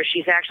the door.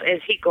 She's actually,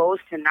 as he goes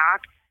to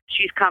knock,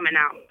 she's coming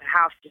out the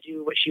house to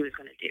do what she was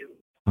going to do.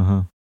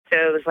 Uh-huh. So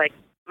it was like,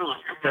 oh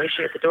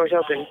shit, the door's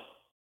open.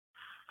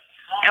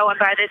 Oh, and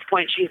by this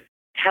point, she's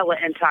hella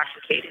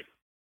intoxicated.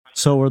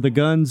 So are the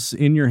guns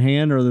in your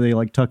hand, or are they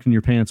like tucked in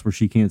your pants where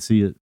she can't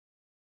see it?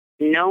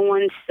 No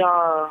one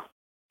saw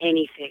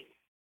anything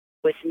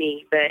with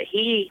me, but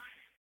he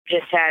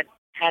just had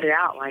it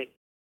out, like,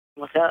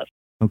 what's up?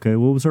 Okay,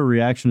 what was her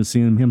reaction to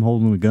seeing him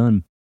holding a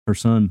gun, her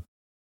son?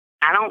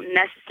 I don't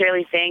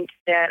necessarily think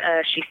that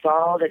she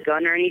saw the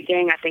gun or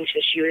anything. I think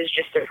that she was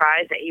just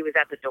surprised that he was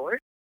at the door.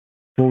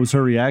 What was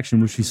her reaction?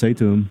 What did she say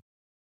to him?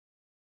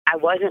 I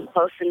wasn't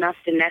close enough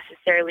to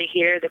necessarily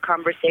hear the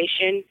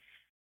conversation.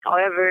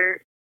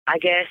 However, I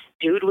guess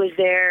dude was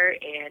there,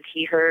 and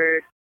he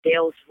heard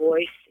Dale's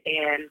voice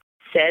and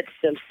said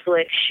some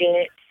slick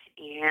shit,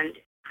 and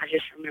I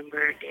just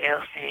remember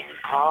Dale saying,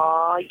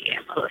 oh, yeah,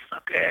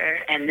 motherfucker.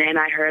 And then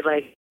I heard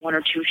like 1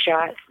 or 2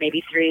 shots,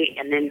 maybe 3,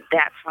 and then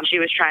that's when she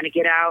was trying to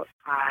get out.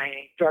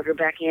 I drug her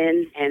back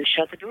in and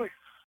shut the door.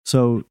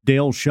 So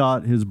Dale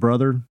shot his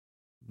brother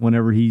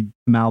whenever he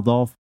mouthed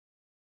off?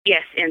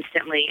 Yes,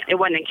 instantly. It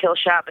wasn't a kill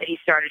shot, but he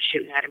started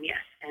shooting at him, yes.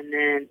 And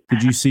then...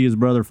 Did you see his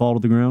brother fall to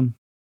the ground?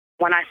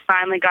 When I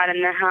finally got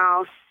in the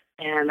house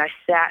and I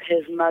sat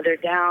his mother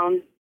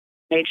down,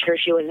 made sure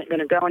she wasn't going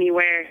to go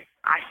anywhere,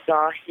 I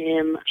saw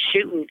him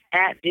shooting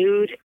at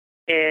dude,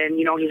 and,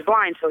 you know, he's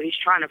blind, so he's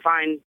trying to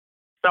find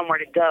somewhere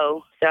to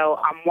go. So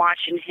I'm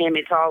watching him.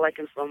 It's all like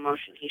in slow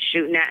motion. He's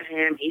shooting at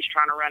him. He's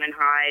trying to run and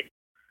hide.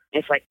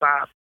 It's like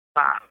bop,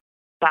 bop,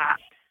 bop.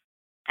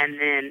 And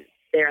then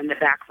they're in the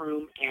back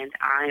room, and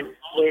I'm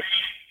with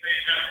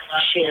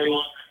Sherry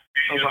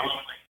alone.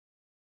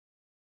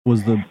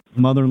 Was the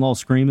mother-in-law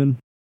screaming?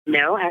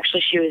 No,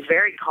 actually, she was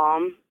very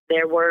calm.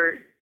 There were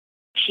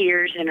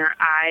tears in her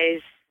eyes,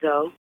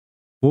 though.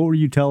 What were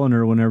you telling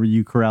her whenever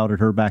you corralled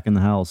her back in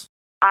the house?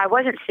 I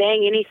wasn't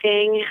saying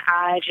anything.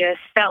 I just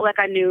felt like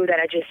I knew that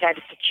I just had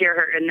to secure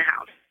her in the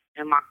house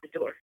and lock the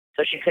door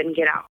so she couldn't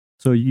get out.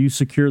 So you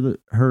secure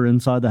her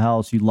inside the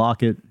house, you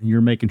lock it,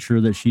 you're making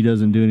sure that she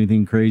doesn't do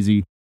anything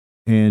crazy.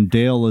 And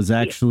Dale is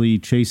actually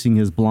chasing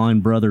his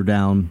blind brother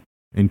down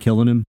and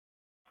killing him?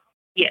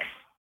 Yes.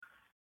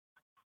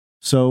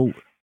 So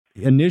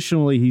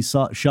initially he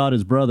shot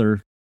his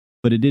brother,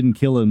 but it didn't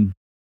kill him.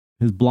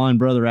 His blind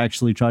brother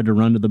actually tried to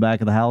run to the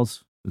back of the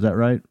house. Is that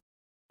right?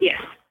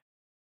 Yes.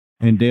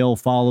 And Dale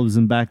follows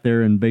him back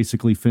there and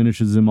basically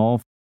finishes him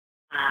off?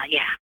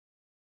 Yeah.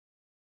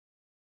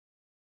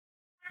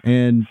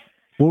 And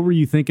what were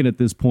you thinking at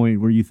this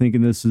point? Were you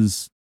thinking this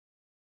is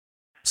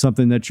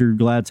something that you're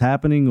glad's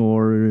happening,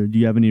 or do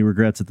you have any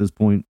regrets at this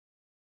point?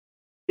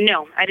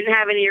 No, I didn't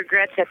have any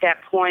regrets at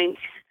that point.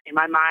 In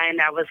my mind,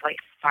 I was like,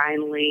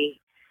 finally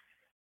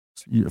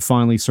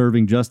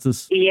serving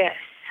justice? Yes.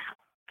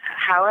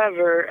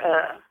 However,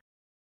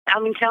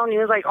 I'm telling you,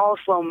 it was like all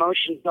slow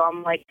motion. So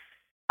I'm like,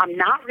 I'm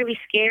not really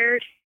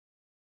scared,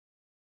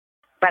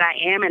 but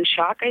I am in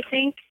shock, I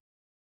think.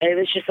 It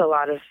was just a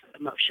lot of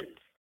emotions.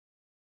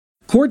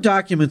 Court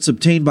documents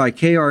obtained by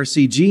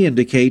KRCG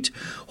indicate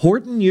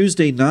Horton used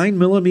a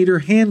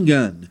 9mm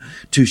handgun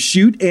to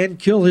shoot and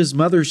kill his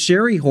mother,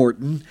 Sherry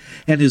Horton,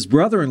 and his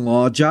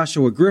brother-in-law,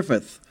 Joshua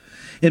Griffith.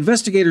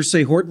 Investigators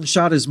say Horton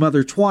shot his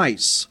mother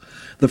twice.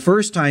 The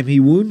first time he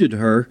wounded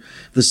her,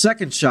 the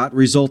second shot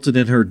resulted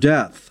in her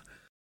death.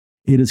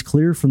 It is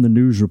clear from the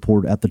news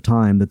report at the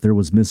time that there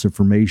was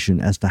misinformation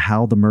as to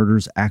how the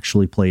murders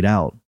actually played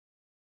out.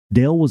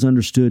 Dale was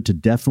understood to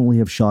definitely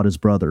have shot his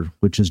brother,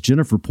 which, as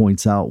Jennifer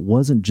points out,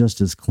 wasn't just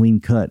as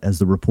clean-cut as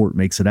the report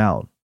makes it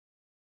out.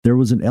 There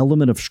was an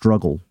element of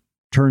struggle.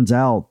 Turns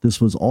out this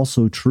was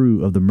also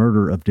true of the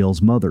murder of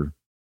Dale's mother.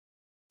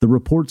 The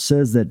report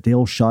says that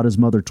Dale shot his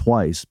mother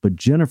twice, but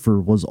Jennifer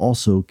was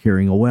also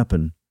carrying a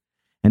weapon.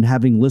 And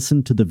having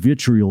listened to the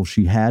vitriol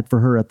she had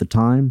for her at the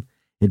time,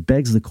 it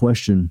begs the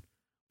question,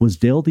 was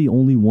Dale the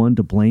only one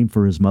to blame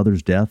for his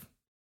mother's death?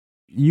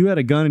 You had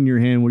a gun in your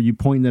hand. Were you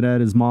pointing it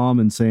at his mom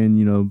and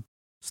saying,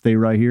 stay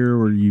right here?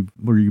 Were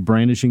you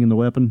brandishing the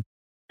weapon?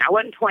 I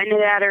wasn't pointing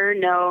it at her,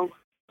 no.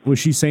 Was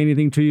she saying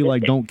anything to you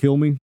like, don't kill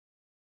me?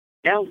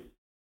 No.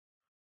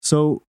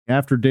 So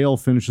after Dale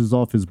finishes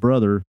off his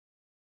brother,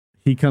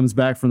 he comes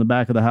back from the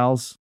back of the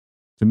house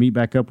to meet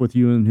back up with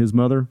you and his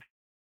mother?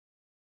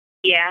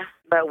 Yeah,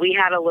 but we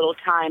had a little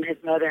time, his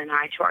mother and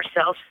I, to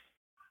ourselves.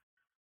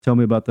 Tell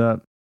me about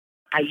that.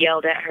 I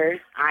yelled at her.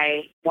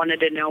 I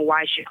wanted to know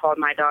why she called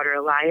my daughter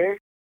a liar.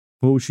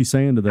 What was she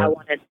saying to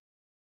that?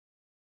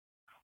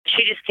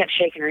 She just kept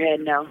shaking her head,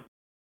 no.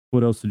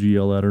 What else did you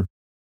yell at her?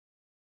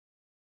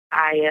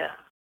 I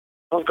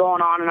was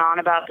going on and on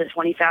about the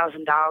 $20,000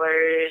 and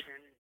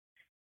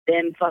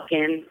them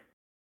fucking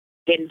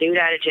getting dude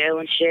out of jail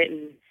and shit.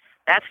 And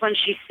that's when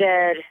she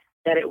said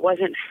that it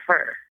wasn't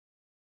her.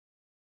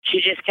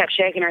 She just kept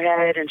shaking her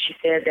head and she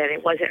said that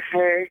it wasn't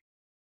her.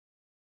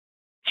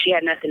 She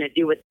had nothing to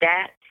do with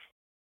that.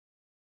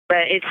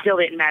 But it still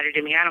didn't matter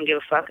to me. I don't give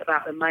a fuck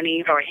about the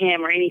money or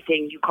him or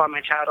anything. You called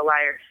my child a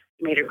liar.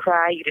 You made her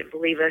cry. You didn't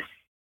believe us.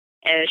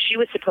 And she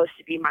was supposed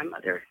to be my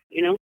mother,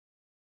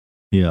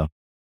 Yeah.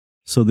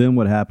 So then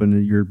what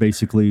happened? You're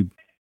basically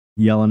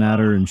yelling at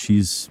her and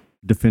she's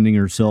defending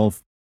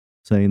herself,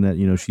 saying that,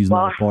 she's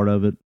not a part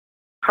of it.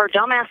 Her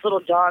dumbass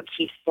little dog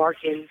keeps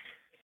barking.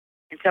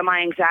 And so my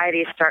anxiety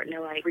is starting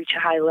to reach a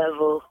high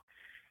level.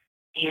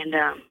 And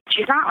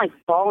she's not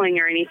bawling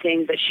or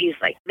anything, but she's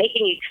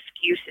making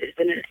excuses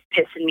and it's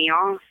pissing me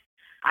off.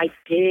 I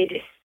did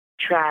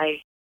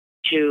try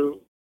to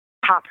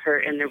pop her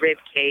in the rib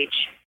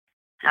cage.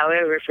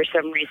 However, for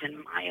some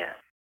reason,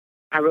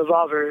 my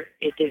revolver,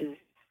 it didn't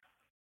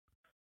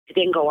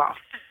go off.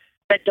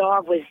 The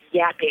dog was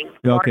yapping.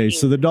 Okay,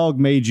 so the dog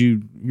made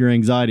your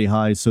anxiety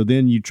high. So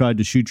then you tried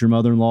to shoot your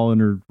mother-in-law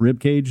in her rib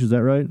cage. Is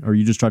that right? Or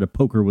you just tried to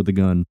poke her with a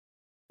gun?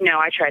 No,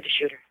 I tried to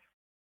shoot her.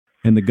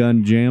 And the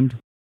gun jammed?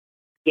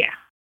 Yeah.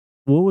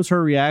 What was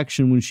her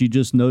reaction when she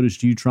just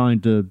noticed you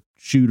trying to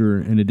shoot her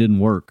and it didn't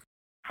work?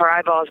 Her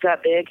eyeballs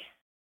got big.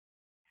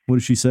 What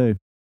did she say?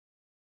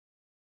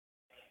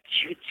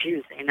 She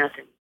didn't say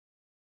nothing.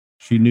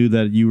 She knew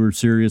that you were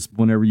serious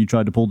whenever you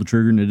tried to pull the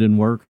trigger and it didn't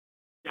work?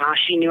 No,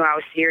 she knew I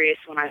was serious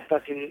when I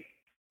fucking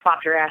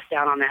plopped her ass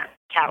down on that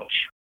couch.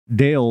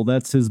 Dale,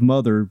 that's his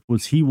mother.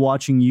 Was he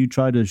watching you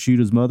try to shoot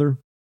his mother?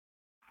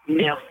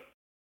 No.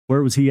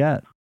 Where was he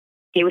at?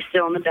 He was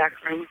still in the back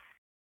room.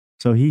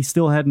 So he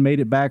still hadn't made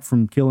it back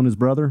from killing his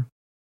brother?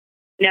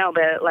 No,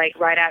 but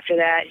right after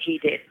that, he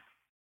did.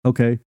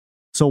 Okay.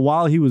 So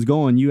while he was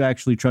going, you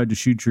actually tried to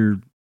shoot your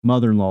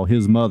mother-in-law,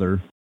 his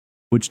mother,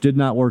 which did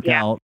not work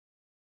out.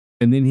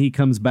 And then he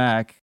comes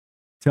back.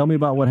 Tell me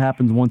about what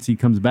happens once he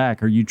comes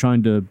back. Are you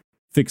trying to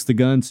fix the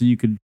gun so you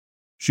could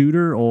shoot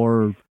her?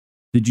 Or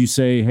did you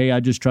say, hey, I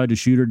just tried to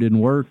shoot her, didn't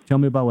work? Tell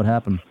me about what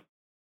happened.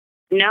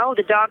 No,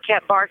 the dog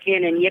kept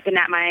barking and yipping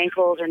at my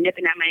ankles or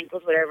nipping at my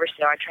ankles, whatever,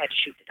 so I tried to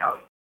shoot the dog.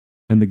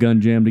 And the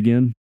gun jammed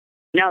again?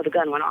 No, the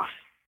gun went off.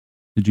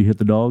 Did you hit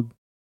the dog?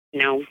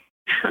 No.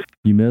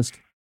 You missed?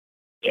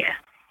 Yeah.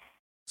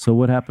 So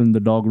what happened?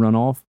 The dog run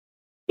off?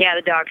 Yeah,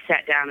 the dog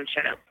sat down and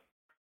shut up.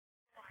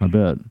 I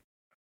bet.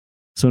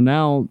 So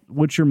now,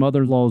 what's your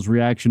mother-in-law's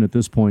reaction at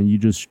this point? You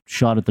just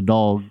shot at the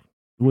dog.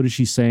 What is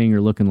she saying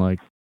or looking like?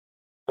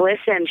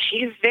 Listen,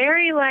 she's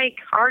very, like,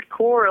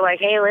 hardcore,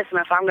 like, hey, listen,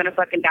 if I'm going to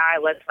fucking die,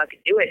 let's fucking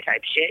do it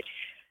type shit.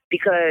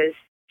 Because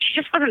she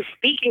just wasn't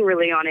speaking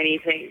really on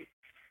anything.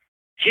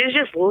 She was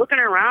just looking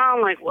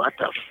around like, what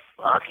the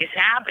fuck is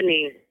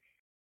happening?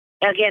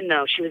 Again,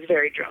 though, she was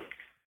very drunk.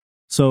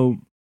 So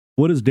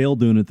what is Dale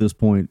doing at this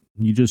point?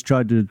 You just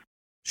tried to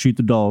shoot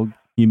the dog.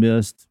 You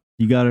missed.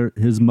 You got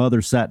his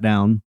mother sat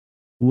down.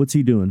 What's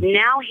he doing?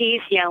 Now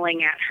he's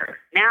yelling at her.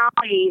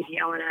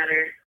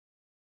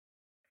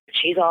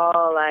 She's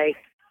all like,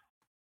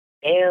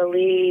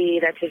 Ellie,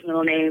 that's his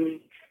middle name.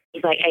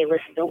 He's like, hey,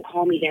 listen, don't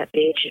call me that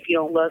bitch. If you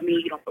don't love me,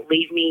 you don't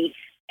believe me,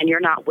 and you're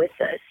not with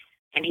us.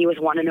 And he was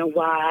wanting to know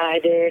why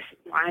this,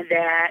 why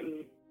that,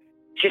 and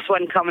just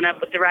wasn't coming up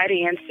with the right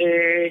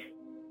answers.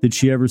 Did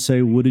she ever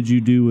say, what did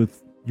you do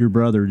with your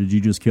brother? Did you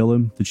just kill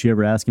him? Did she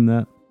ever ask him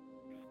that?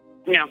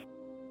 No.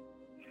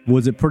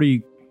 Was it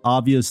pretty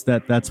obvious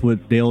that that's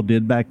what Dale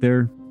did back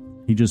there?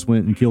 He just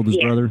went and killed his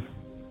brother?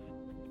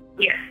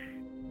 Yes.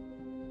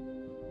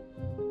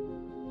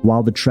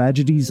 While the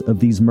tragedies of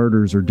these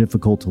murders are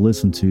difficult to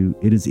listen to,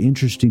 it is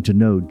interesting to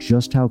note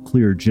just how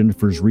clear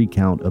Jennifer's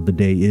recount of the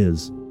day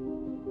is.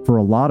 For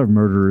a lot of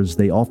murderers,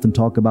 they often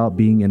talk about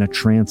being in a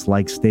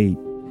trance-like state,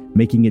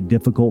 making it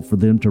difficult for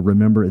them to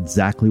remember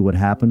exactly what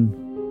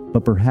happened.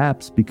 But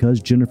perhaps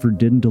because Jennifer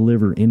didn't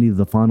deliver any of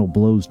the final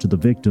blows to the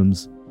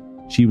victims,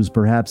 she was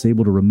perhaps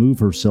able to remove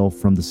herself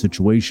from the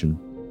situation.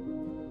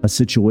 A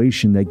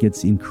situation that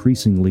gets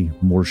increasingly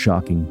more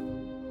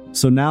shocking.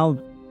 So now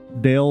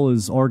Dale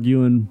is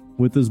arguing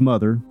with his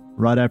mother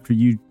right after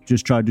you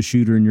just tried to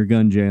shoot her and your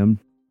gun jammed.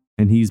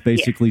 And he's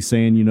basically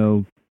saying, you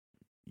know,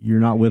 you're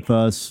not with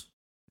us.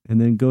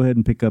 And then go ahead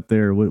and pick up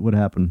there. What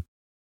happened?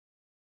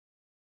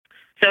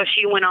 So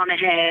she went on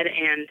ahead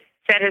and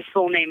said his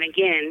full name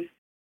again.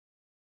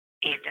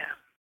 And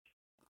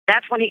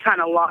that's when he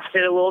kind of lost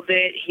it a little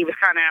bit. He was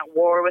kind of at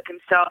war with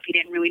himself. He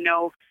didn't really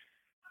know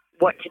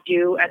what to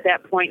do at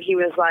that point. He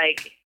was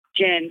like,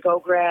 Jen, go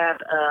grab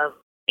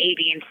A,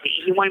 B, and C.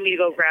 He wanted me to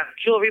go grab a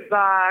jewelry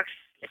box,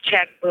 a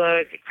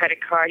checkbook, a credit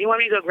card. He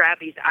wanted me to go grab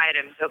these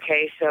items,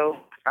 okay? So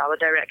I follow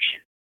direction.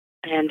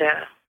 And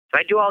so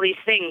I do all these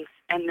things,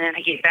 and then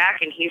I get back,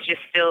 and he's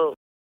just still,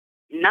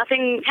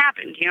 nothing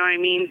happened, you know what I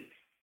mean?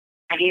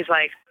 And he's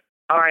like,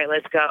 all right,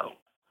 let's go.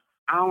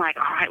 I'm like,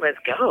 all right, let's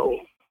go.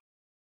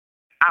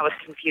 I was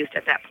confused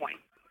at that point.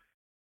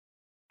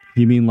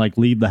 You mean like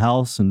leave the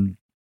house and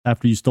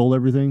after you stole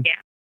everything? Yeah.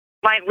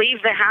 Like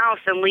leave the house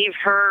and leave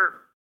her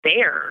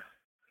there.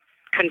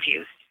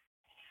 Confused.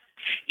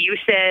 You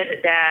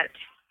said that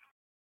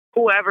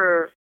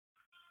whoever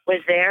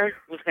was there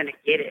was going to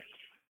get it.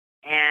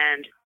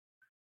 And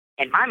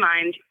in my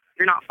mind,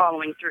 you're not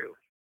following through.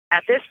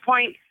 At this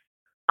point,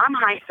 I'm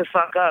hyped the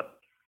fuck up.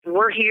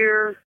 We're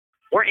here.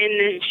 We're in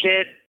this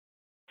shit.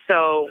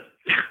 So,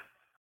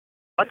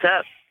 what's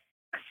up?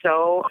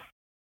 So,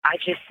 I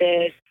just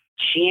said,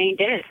 she ain't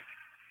dead.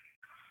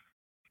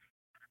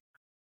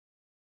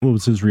 What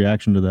was his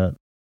reaction to that?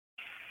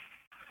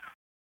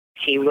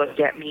 He looked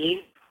at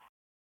me,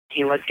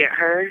 he looked at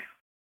her,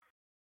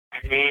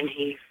 and then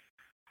he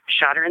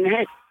shot her in the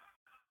head.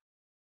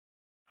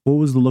 What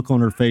was the look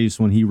on her face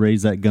when he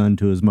raised that gun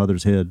to his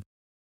mother's head?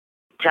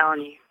 I'm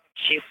telling you,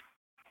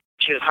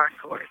 she was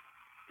hardcore.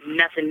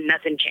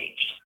 Nothing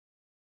changed.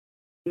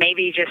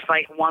 Maybe just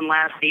like one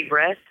last deep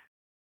breath.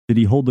 Did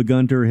he hold the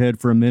gun to her head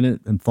for a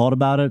minute and thought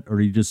about it, or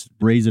did he just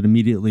raise it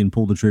immediately and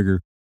pull the trigger?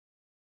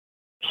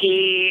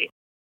 He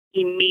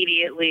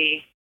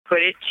immediately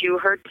put it to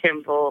her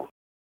temple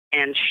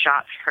and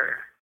shot her.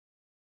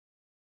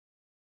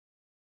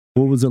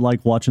 What was it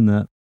like watching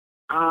that?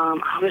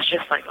 I was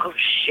just like, oh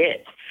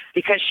shit.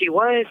 Because she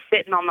was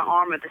sitting on the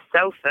arm of the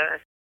sofa,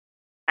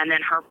 and then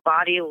her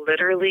body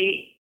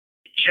literally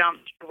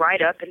jumped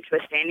right up into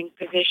a standing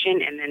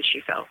position, and then she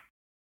fell.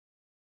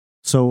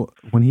 So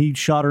when he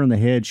shot her in the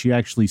head, she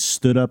actually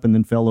stood up and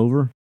then fell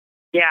over?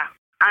 Yeah.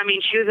 I mean,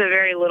 she was a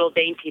very little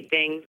dainty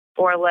thing.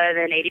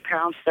 4'11", 80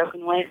 pounds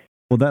soaking wet.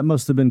 Well, that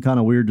must have been kind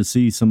of weird to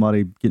see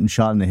somebody getting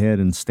shot in the head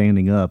and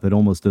standing up. It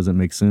almost doesn't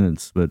make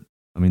sense. But,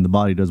 I mean, the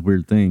body does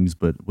weird things.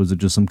 But was it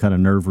just some kind of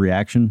nerve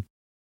reaction?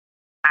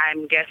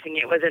 I'm guessing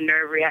it was a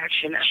nerve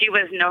reaction. She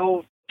was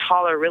no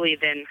taller, really,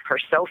 than her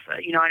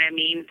sofa. You know what I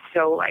mean?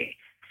 So, like,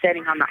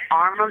 sitting on the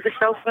arm of the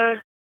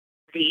sofa,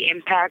 the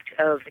impact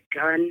of the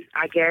gun,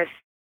 I guess,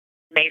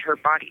 made her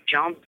body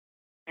jump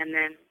and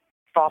then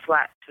fall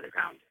flat to the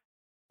ground.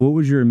 What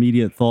was your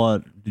immediate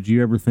thought? Did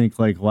you ever think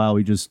like, wow,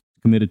 he just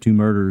committed 2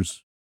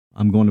 murders.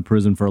 I'm going to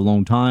prison for a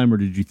long time. Or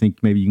did you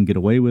think maybe you can get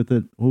away with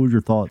it? What was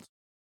your thoughts?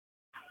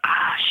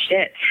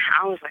 Shit.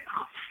 I was like,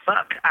 oh,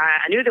 fuck.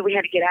 I knew that we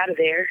had to get out of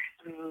there.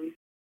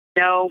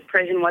 No,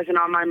 prison wasn't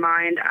on my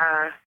mind.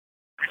 I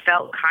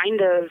felt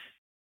kind of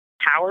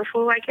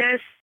powerful, I guess.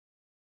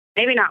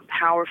 Maybe not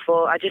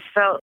powerful. I just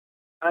felt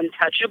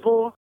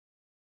untouchable.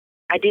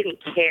 I didn't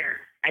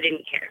care.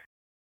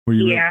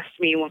 He asked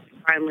me when we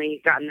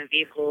finally got in the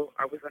vehicle,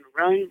 are we going to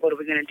run? What are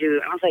we going to do?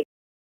 And I was like,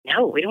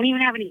 no, we don't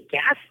even have any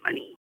gas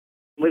money.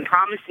 We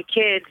promised the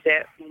kids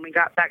that when we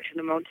got back to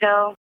the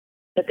motel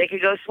that they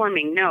could go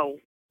swimming. No,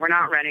 We're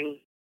not running.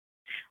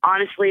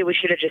 Honestly, we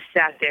should have just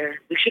sat there.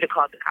 We should have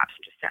called the cops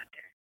and just sat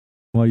there.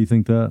 Why do you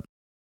think that?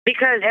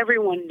 Because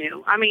everyone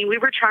knew. I mean, we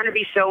were trying to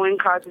be so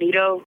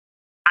incognito.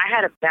 I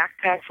had a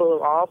backpack full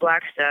of all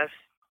black stuff.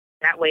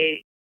 That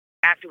way,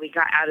 after we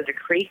got out of the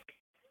creek,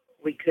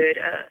 we could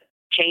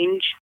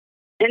change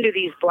into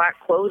these black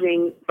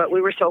clothing. But we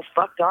were so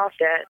fucked off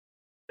that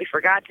we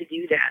forgot to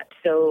do that.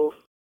 So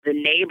the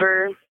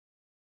neighbor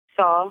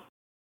saw,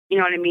 you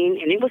know what I mean?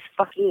 And it was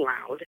fucking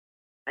loud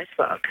as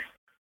fuck.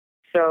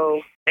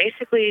 So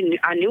basically,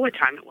 I knew what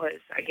time it was,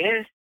 I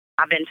guess.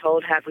 I've been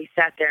told, had we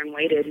sat there and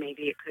waited,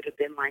 maybe it could have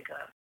been like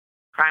a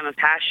crime of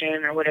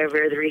passion or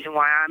whatever. The reason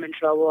why I'm in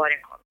trouble, I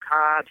didn't call the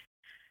cops.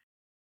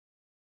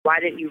 Why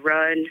didn't you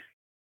run?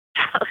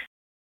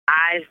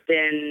 I've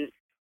been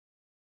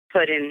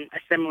put in a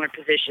similar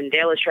position.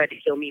 Dale has tried to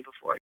kill me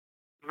before.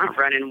 I'm not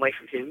running away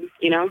from him,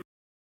 you know?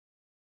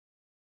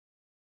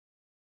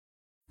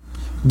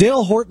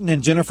 Dale Horton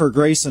and Jennifer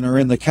Grayson are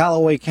in the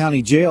Callaway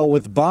County Jail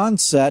with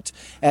bonds set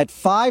at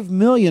 $5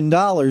 million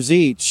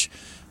each.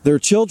 Their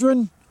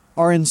children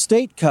are in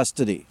state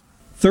custody.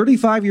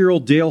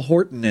 35-year-old Dale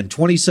Horton and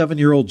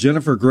 27-year-old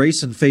Jennifer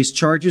Grayson face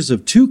charges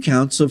of 2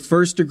 counts of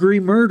first-degree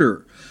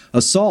murder,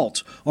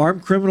 assault,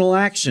 armed criminal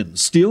action,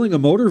 stealing a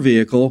motor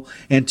vehicle,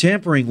 and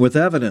tampering with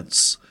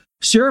evidence.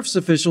 Sheriff's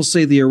officials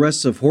say the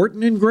arrests of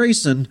Horton and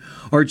Grayson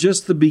are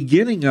just the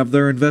beginning of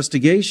their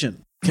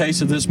investigation.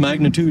 Case of this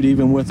magnitude,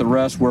 even with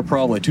arrest, we're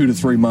probably 2 to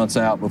 3 months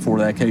out before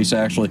that case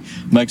actually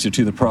makes it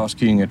to the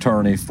prosecuting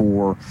attorney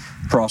for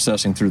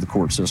processing through the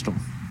court system.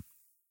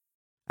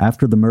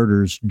 After the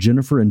murders,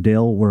 Jennifer and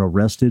Dale were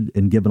arrested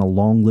and given a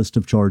long list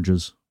of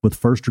charges, with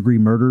first-degree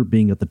murder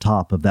being at the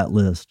top of that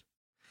list.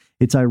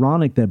 It's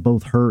ironic that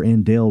both her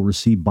and Dale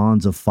received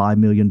bonds of $5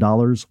 million,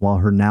 while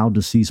her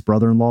now-deceased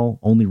brother-in-law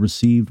only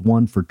received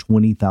one for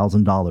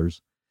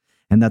 $20,000,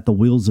 and that the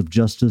wheels of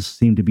justice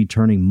seem to be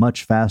turning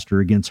much faster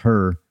against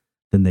her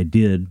than they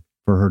did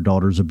for her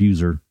daughter's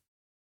abuser.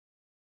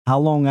 How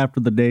long after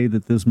the day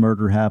that this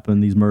murder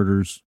happened, these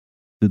murders,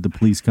 did the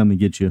police come and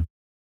get you?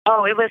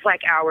 Oh, it was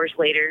like hours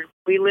later.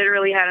 We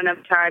literally had enough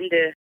time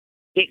to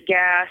get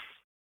gas,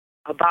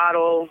 a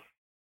bottle,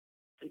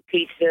 some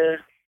pizza,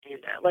 and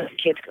let the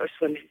kids go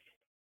swimming.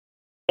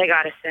 They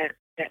got us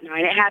that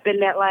night. It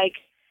happened at like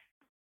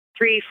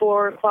 3,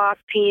 4 o'clock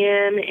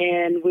p.m.,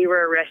 and we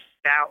were arrested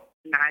about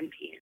 9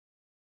 p.m.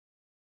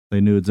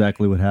 They knew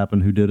exactly what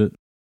happened. Who did it?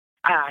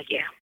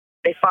 Yeah.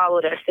 They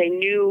followed us. They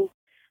knew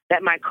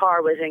that my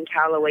car was in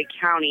Callaway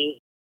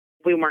County.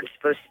 We weren't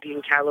supposed to be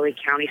in Callaway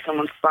County.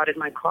 Someone spotted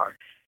my car.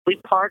 We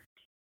parked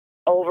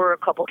over a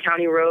couple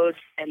county roads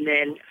and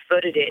then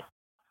footed it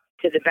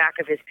to the back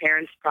of his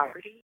parents'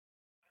 property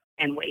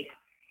and waited.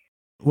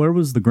 Where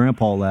was the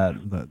grandpa at?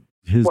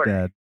 His work.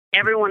 Dad?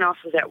 Everyone else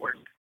was at work.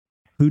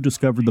 Who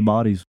discovered the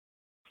bodies?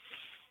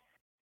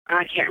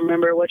 I can't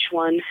remember which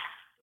one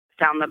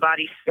found the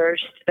bodies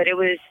first, but it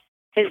was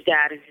his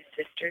dad and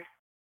his sister.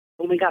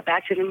 When we got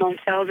back to the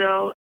motel,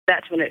 though,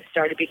 that's when it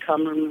started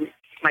becoming,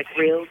 like,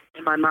 real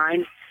in my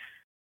mind.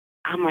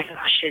 I'm like,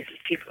 oh, shit, these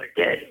people are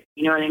dead.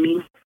 You know what I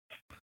mean?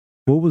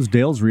 What was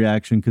Dale's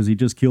reaction? Because he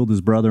just killed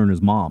his brother and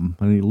his mom.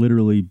 I mean, he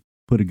literally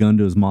put a gun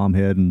to his mom's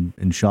head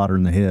and shot her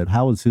in the head.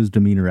 How was his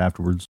demeanor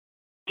afterwards?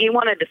 He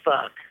wanted to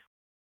fuck.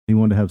 He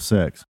wanted to have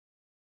sex?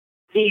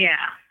 Yeah.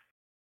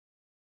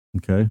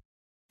 Okay.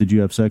 Did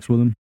you have sex with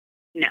him?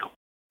 No.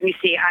 You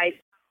see, I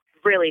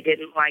really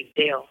didn't like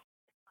Dale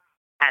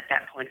at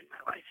that point in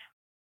my life.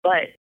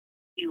 But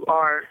you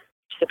are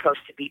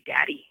supposed to be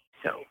daddy,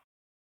 so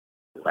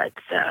let's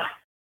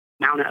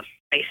mount up,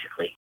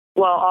 basically.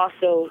 Well,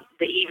 also,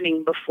 the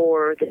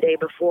day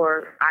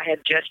before, I had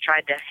just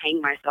tried to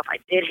hang myself. I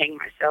did hang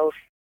myself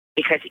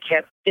because he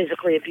kept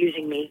physically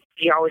abusing me.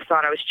 He always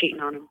thought I was cheating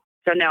on him.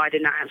 So, no, I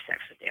did not have sex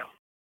with Dale.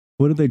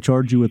 What did they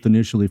charge you with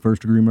initially?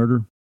 First-degree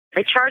murder?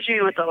 They charged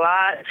me with a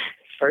lot.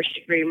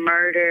 First-degree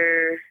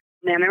murder.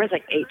 Man, there was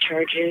like 8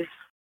 charges.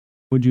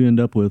 What'd you end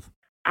up with?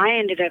 I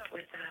ended up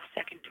with a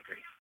second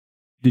degree.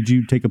 Did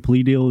you take a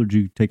plea deal, or did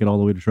you take it all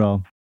the way to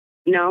trial?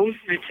 No,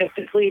 I took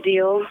the plea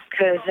deal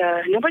because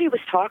nobody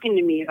was talking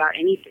to me about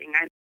anything.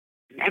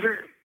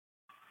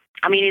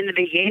 I mean, in the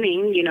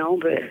beginning, you know,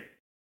 but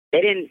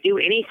they didn't do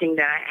anything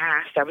that I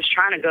asked. I was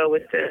trying to go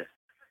with the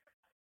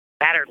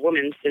battered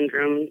woman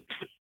syndrome,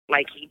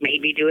 like he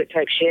made me do it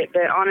type shit.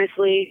 But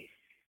honestly,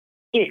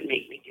 he didn't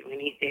make me do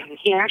anything.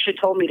 He actually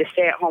told me to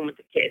stay at home with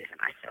the kids,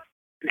 and I said,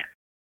 no.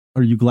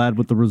 Are you glad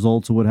with the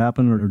results of what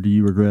happened, or do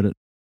you regret it?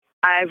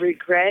 I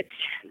regret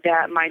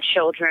that my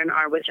children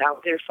are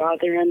without their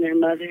father and their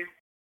mother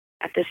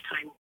at this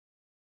time.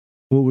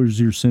 What was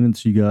your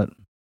sentence you got?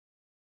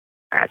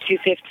 I got 2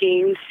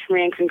 15s,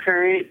 ran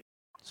concurrent.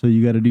 So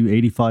you got to do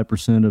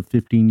 85% of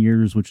 15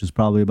 years, which is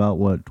probably about,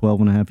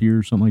 12 and a half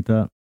years, something like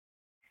that?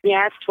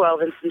 Yeah, it's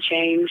 12 and some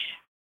change.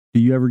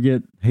 Do you ever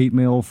get hate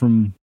mail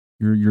from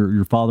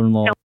your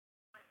father-in-law?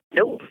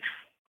 Nope.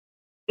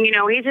 You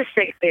know, he's a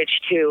sick bitch,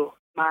 too,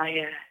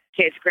 my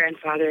kid's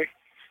grandfather.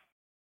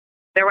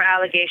 There were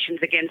allegations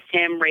against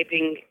him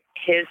raping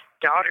his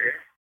daughter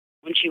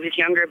when she was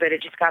younger, but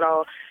it just got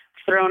all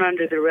thrown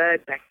under the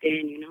rug back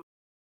then, you know.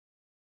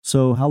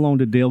 So how long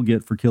did Dale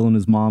get for killing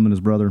his mom and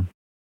his brother?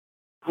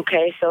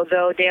 Okay, so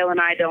though Dale and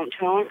I don't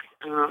talk,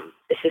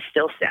 this is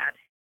still sad.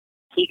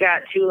 He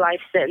got 2 life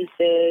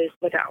sentences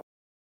without.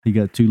 He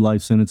got 2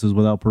 life sentences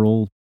without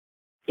parole?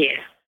 Yeah.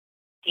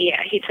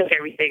 Yeah, he took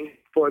everything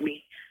for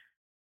me.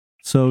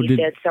 So he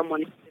said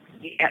someone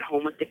at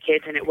home with the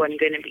kids and it wasn't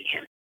going to be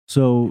him.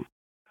 So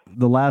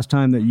the last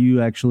time that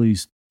you actually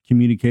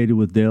communicated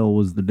with Dale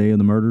was the day of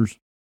the murders?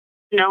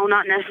 No,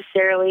 not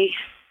necessarily.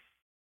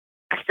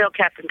 I still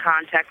kept in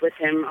contact with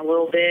him a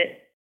little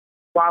bit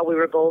while we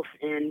were both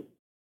in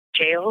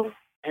jail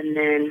and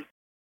then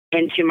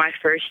into my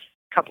first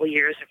couple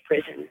years of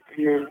prison.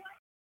 And then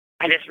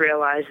I just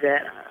realized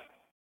that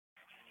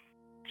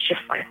it's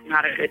just like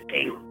not a good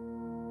thing.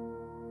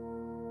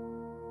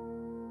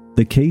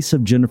 The case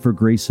of Jennifer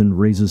Grayson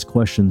raises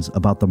questions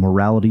about the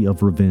morality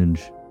of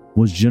revenge.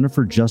 Was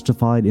Jennifer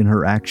justified in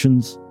her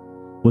actions?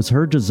 Was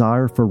her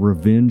desire for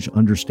revenge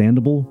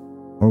understandable,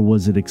 or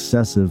was it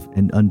excessive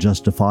and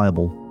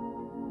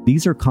unjustifiable?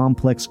 These are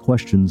complex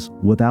questions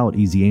without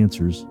easy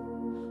answers.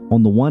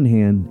 On the one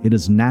hand, it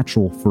is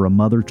natural for a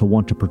mother to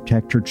want to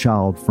protect her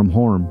child from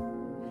harm.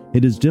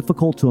 It is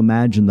difficult to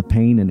imagine the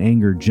pain and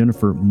anger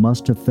Jennifer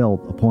must have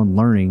felt upon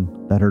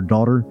learning that her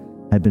daughter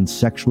had been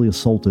sexually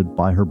assaulted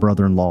by her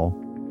brother-in-law,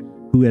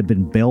 who had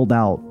been bailed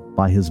out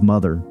by his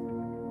mother.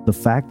 The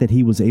fact that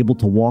he was able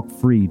to walk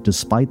free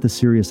despite the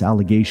serious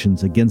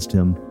allegations against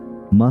him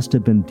must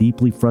have been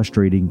deeply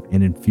frustrating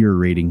and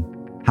infuriating.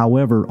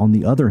 However, on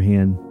the other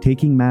hand,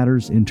 taking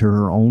matters into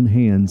her own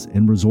hands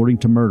and resorting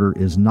to murder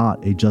is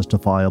not a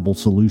justifiable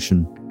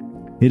solution.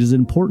 It is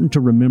important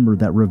to remember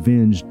that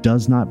revenge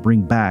does not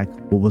bring back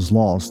what was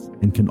lost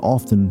and can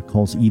often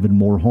cause even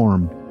more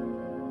harm.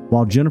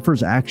 While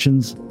Jennifer's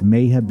actions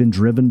may have been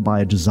driven by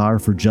a desire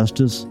for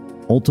justice,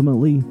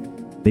 ultimately,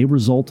 they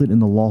resulted in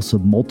the loss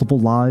of multiple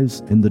lives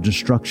and the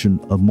destruction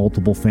of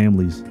multiple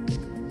families.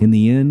 In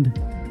the end,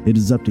 it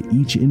is up to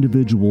each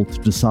individual to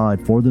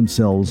decide for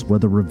themselves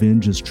whether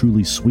revenge is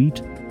truly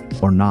sweet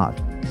or not.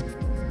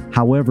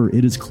 However,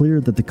 it is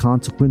clear that the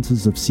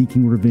consequences of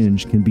seeking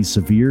revenge can be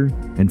severe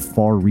and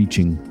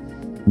far-reaching.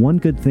 One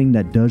good thing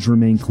that does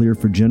remain clear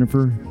for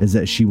Jennifer is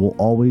that she will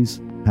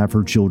always have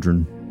her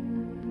children.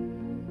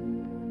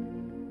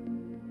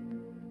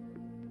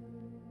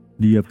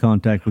 Do you have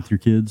contact with your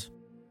kids?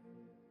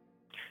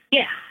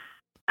 Yeah,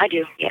 I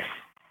do, yes.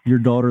 Your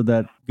daughter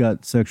that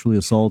got sexually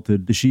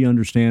assaulted, does she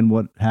understand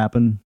what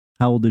happened?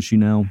 How old is she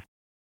now?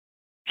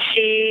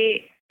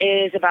 She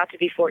is about to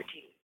be 14.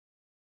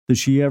 Does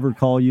she ever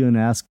call you and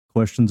ask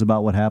questions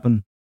about what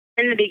happened?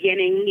 In the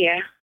beginning, yeah.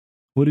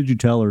 What did you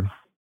tell her?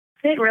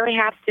 I didn't really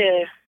have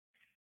to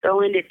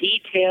go into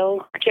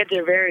detail. Our kids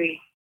are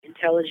very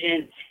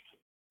intelligent.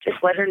 Just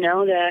let her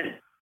know that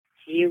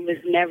he was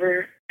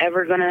never,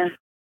 ever going to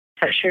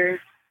touch her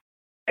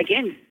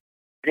again.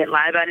 I didn't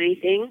lie about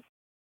anything.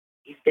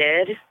 He's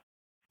dead.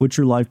 What's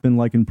your life been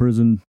like in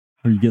prison?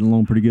 Are you getting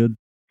along pretty good?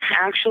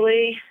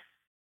 Actually,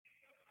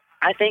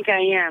 I think I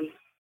am.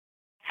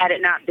 Had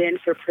it not been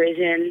for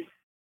prison,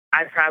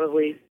 I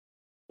probably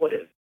would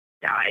have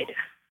died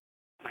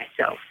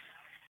myself.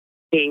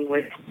 Being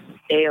with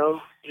Dale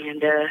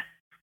and,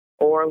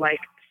 or like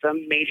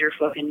some major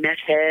fucking meth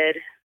head.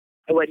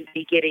 I wouldn't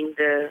be getting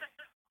the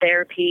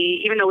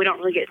therapy. Even though we don't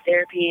really get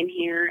therapy in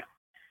here,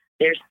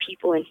 there's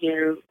people in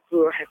here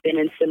who have been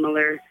in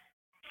similar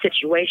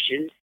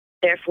situations.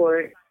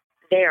 Therefore,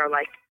 they are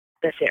like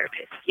the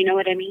therapist. You know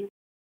what I mean?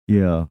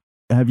 Yeah.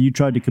 Have you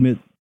tried to commit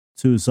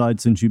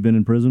suicide since you've been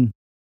in prison?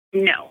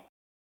 No.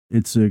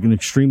 It's an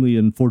extremely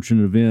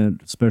unfortunate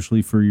event,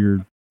 especially for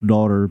your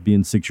daughter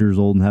being 6 years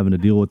old and having to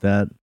deal with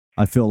that.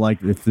 I feel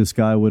like if this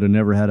guy would have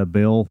never had a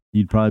bail,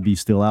 you'd probably be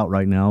still out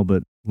right now.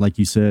 But like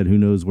you said, who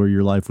knows where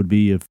your life would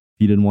be if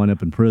you didn't wind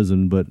up in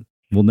prison, but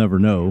we'll never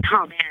know.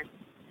 Oh, man.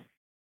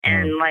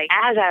 And like,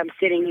 as I'm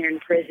sitting here in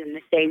prison,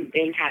 the same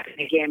thing happened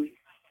again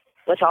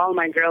with all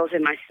my girls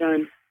and my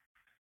son.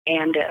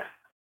 And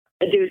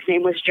the dude's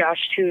name was Josh,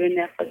 too, and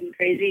that's fucking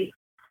crazy.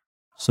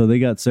 So they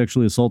got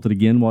sexually assaulted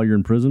again while you're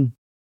in prison?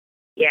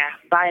 Yeah,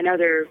 by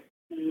another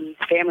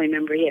family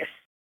member, yes.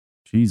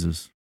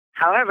 Jesus.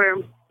 However,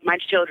 my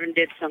children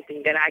did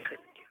something that I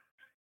couldn't do.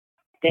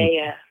 They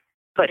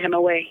put him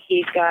away.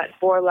 He's got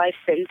 4 life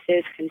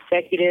sentences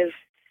consecutive,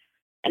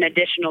 an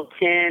additional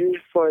 10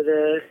 for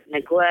the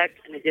neglect,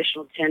 an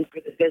additional 10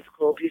 for the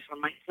physical abuse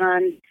on my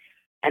son,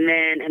 and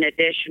then an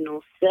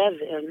additional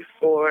 7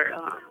 for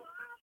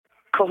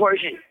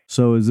coercion.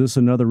 So is this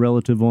another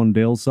relative on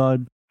Dale's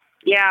side?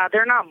 Yeah,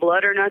 they're not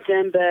blood or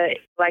nothing, but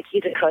like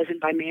he's a cousin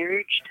by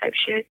marriage type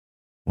shit.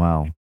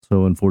 Wow,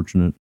 so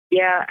unfortunate.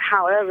 Yeah,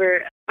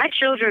 however, my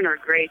children are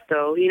great,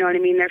 though. You know what I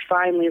mean? They're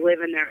finally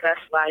living their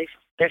best life.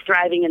 They're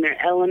thriving in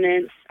their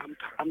elements.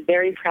 I'm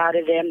very proud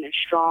of them. They're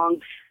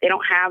strong. They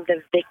don't have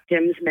the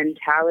victim's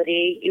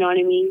mentality, you know what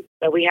I mean?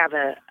 But we have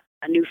a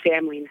new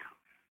family now,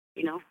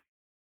 you know?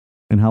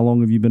 And how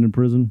long have you been in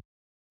prison?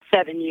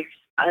 7 years.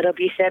 It'll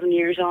be 7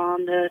 years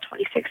on the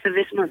 26th of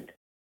this month.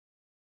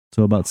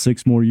 So about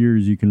 6 more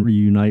years you can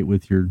reunite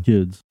with your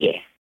kids. Yeah.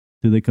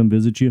 Do they come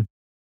visit you?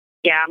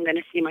 Yeah, I'm going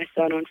to see my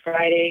son on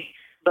Friday.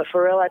 But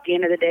for real, at the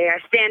end of the day, I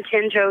stand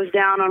 10 toes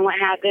down on what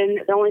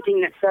happened. The only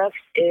thing that sucks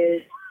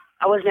is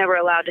I was never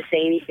allowed to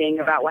say anything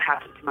about what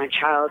happened to my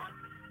child,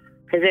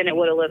 because then it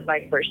would have looked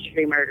like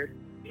first-degree murder,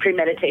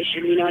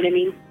 premeditation, you know what I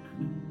mean?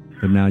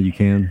 But now you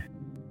can.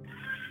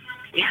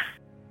 Yeah.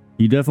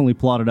 You definitely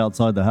plotted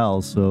outside the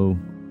house, so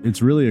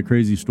it's really a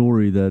crazy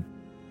story that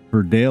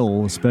for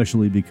Dale,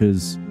 especially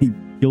because he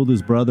killed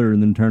his brother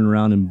and then turned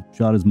around and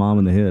shot his mom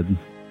in the head.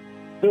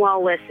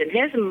 Well, listen,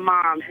 his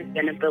mom has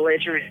been a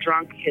belligerent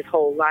drunk his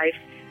whole life.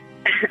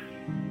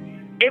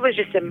 It was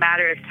just a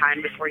matter of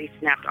time before he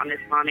snapped on his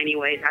mom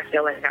anyways. I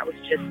feel like that was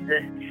just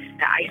the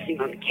icing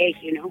on the cake,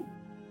 you know?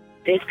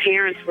 His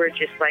parents were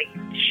just like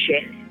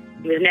shit.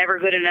 He was never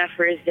good enough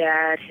for his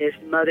dad. His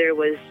mother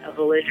was a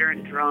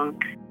belligerent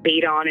drunk,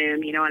 beat on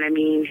him, you know what I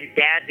mean? His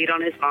dad beat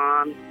on his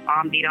mom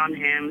beat on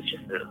him. It's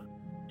just a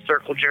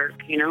circle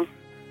jerk, you know?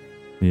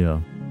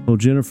 Yeah. Well,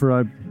 Jennifer,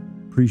 I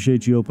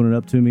appreciate you opening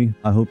up to me.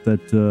 I hope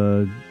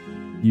that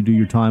you do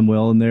your time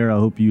well in there. I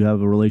hope you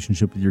have a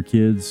relationship with your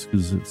kids,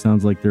 because it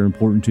sounds like they're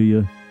important to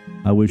you.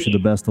 I wish you the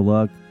best of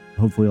luck.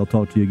 Hopefully I'll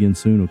talk to you again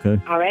soon,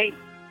 okay? All right.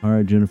 All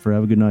right, Jennifer.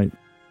 Have a good night.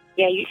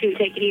 Yeah, you too.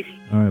 Take it easy.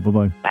 All right.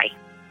 Bye-bye. Bye.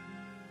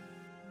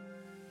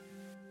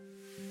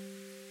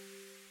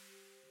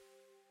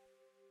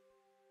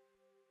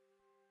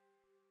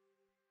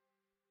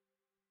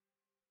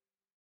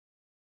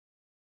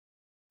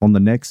 On the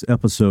next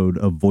episode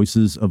of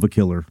Voices of a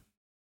Killer.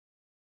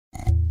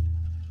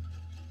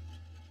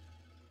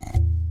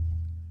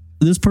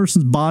 This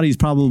person's body is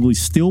probably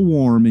still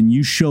warm and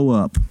you show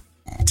up.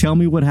 Tell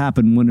me what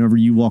happened whenever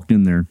you walked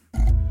in there.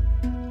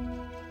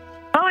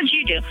 What would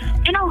you do?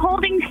 In a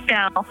holding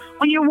cell,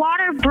 when your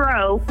water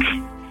broke,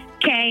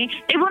 okay,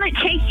 they wouldn't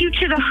take you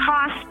to the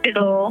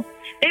hospital.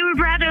 They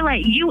would rather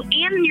let you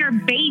and your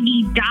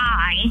baby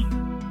die.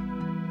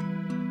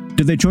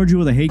 Did they charge you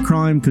with a hate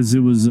crime because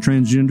it was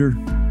transgender?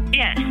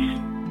 Yes,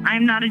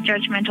 I'm not a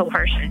judgmental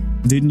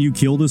person. Didn't you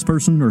kill this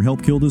person or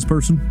help kill this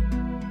person?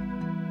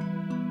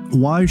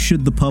 Why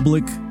should the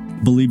public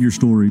believe your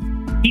story?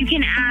 You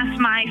can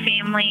ask my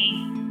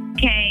family,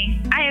 okay?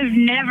 I have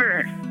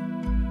never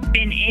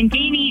been in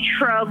any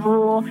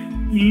trouble,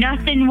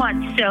 nothing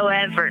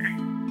whatsoever.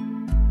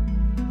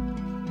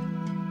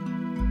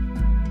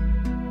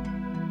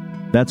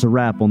 That's a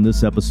wrap on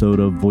this episode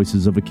of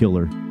Voices of a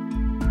Killer.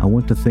 I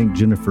want to thank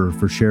Jennifer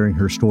for sharing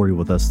her story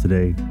with us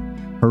today.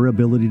 Her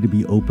ability to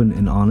be open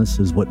and honest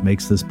is what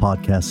makes this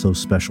podcast so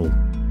special.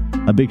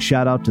 A big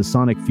shout out to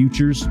Sonic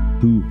Futures,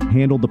 who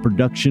handled the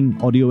production,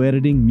 audio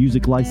editing,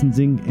 music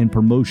licensing, and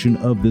promotion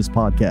of this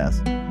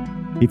podcast.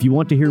 If you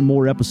want to hear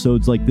more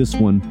episodes like this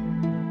one,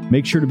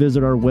 make sure to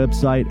visit our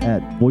website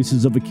at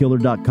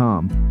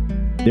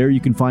voicesofakiller.com. There you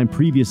can find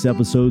previous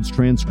episodes,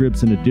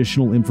 transcripts, and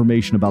additional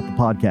information about the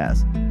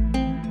podcast.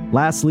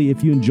 Lastly,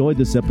 if you enjoyed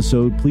this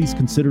episode, please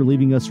consider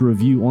leaving us a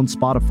review on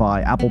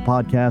Spotify, Apple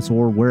Podcasts,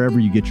 or wherever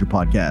you get your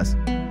podcasts.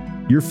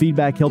 Your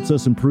feedback helps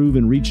us improve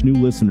and reach new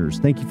listeners.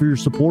 Thank you for your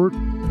support,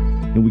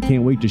 and we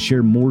can't wait to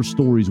share more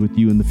stories with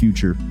you in the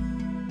future.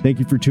 Thank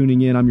you for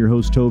tuning in. I'm your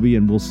host, Toby,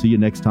 and we'll see you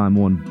next time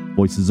on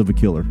Voices of a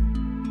Killer.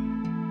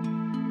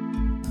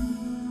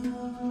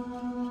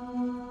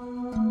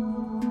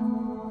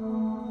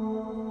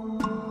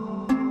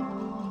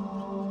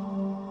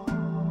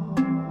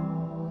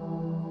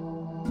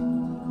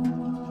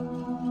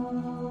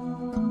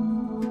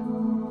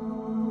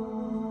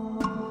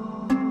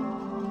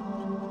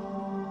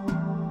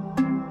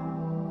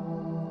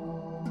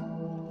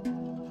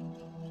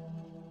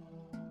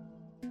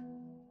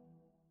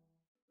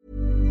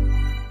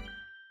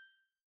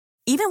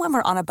 Even when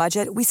we're on a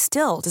budget, we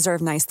still deserve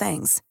nice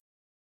things.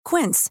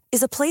 Quince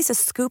is a place to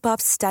scoop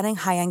up stunning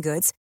high-end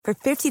goods for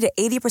 50 to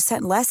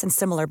 80% less than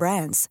similar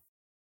brands.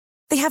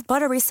 They have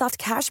buttery soft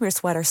cashmere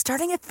sweaters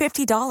starting at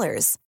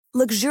 $50,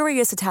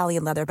 luxurious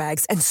Italian leather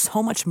bags, and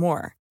so much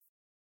more.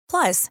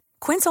 Plus,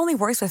 Quince only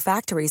works with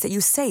factories that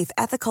use safe,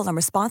 ethical, and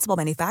responsible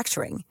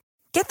manufacturing.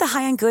 Get the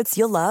high-end goods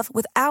you'll love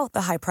without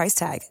the high price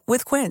tag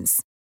with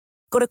Quince.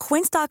 Go to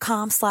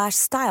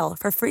quince.com/style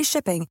for free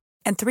shipping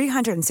and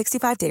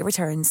 365-day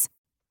returns.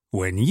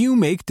 When you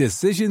make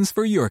decisions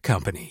for your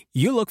company,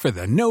 you look for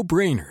the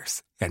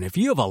no-brainers. And if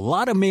you have a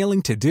lot of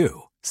mailing to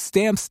do,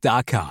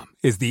 Stamps.com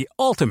is the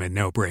ultimate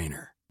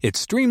no-brainer. It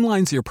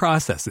streamlines your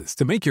processes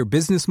to make your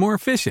business more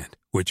efficient,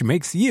 which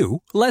makes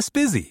you less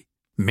busy.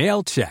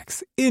 Mail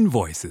checks,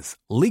 invoices,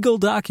 legal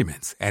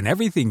documents, and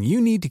everything you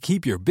need to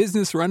keep your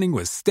business running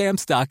with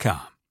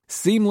Stamps.com.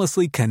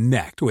 Seamlessly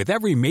connect with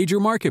every major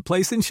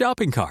marketplace and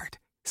shopping cart.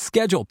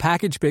 Schedule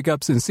package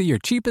pickups and see your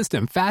cheapest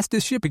and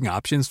fastest shipping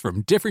options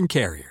from different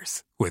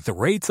carriers, with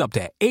rates up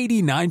to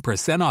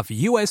 89% off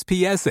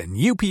USPS and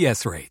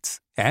UPS rates.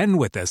 And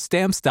with the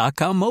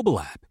Stamps.com mobile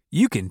app,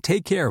 you can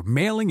take care of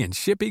mailing and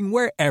shipping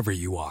wherever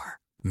you are.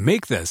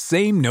 Make the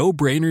same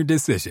no-brainer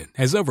decision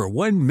as over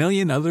 1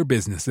 million other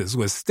businesses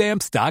with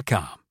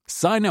Stamps.com.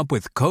 Sign up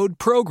with code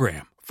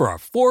PROGRAM for a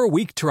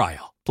 4-week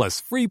trial, plus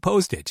free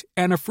postage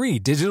and a free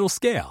digital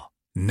scale.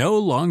 No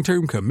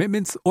long-term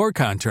commitments or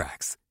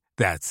contracts.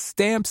 That's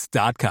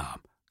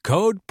Stamps.com.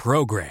 Code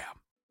PROGRAM.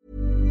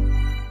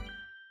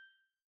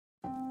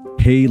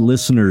 Hey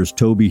listeners,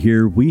 Toby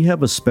here. We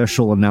have a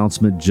special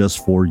announcement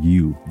just for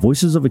you.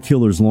 Voices of a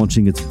Killer is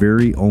launching its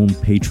very own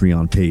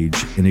Patreon page,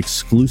 an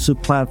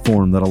exclusive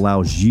platform that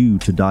allows you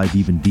to dive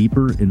even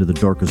deeper into the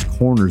darkest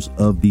corners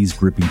of these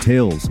gripping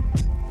tales.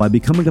 By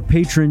becoming a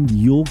patron,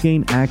 you'll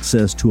gain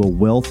access to a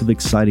wealth of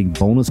exciting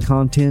bonus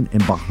content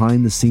and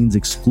behind-the-scenes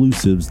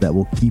exclusives that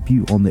will keep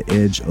you on the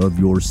edge of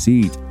your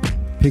seat.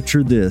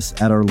 Picture this,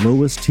 at our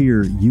lowest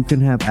tier, you can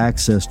have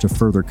access to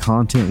further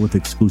content with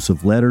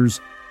exclusive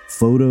letters,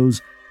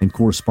 photos, and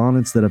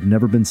correspondence that have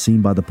never been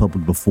seen by the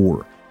public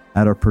before.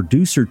 At our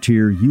producer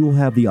tier, you will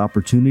have the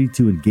opportunity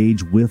to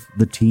engage with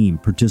the team,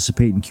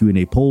 participate in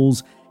Q&A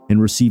polls,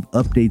 and receive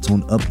updates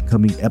on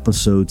upcoming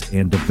episodes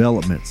and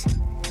developments.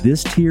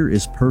 This tier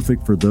is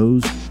perfect for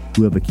those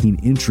who have a keen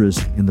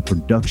interest in the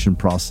production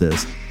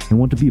process and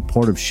want to be a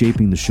part of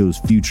shaping the show's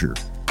future.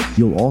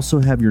 You'll also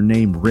have your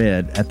name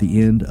read at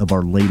the end of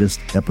our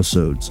latest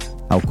episodes.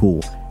 How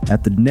cool.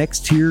 At the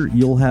next tier,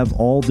 you'll have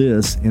all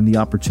this and the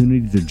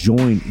opportunity to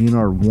join in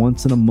our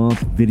once-in-a-month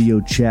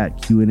video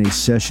chat Q&A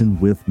session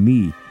with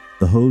me,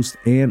 the host,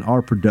 and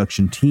our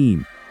production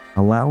team,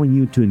 allowing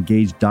you to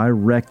engage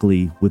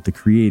directly with the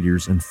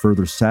creators and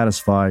further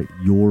satisfy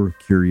your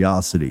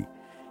curiosity.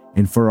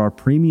 And for our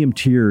premium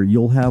tier,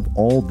 you'll have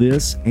all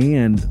this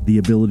and the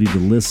ability to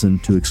listen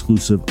to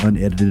exclusive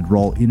unedited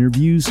raw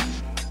interviews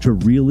to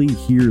really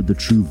hear the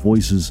true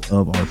voices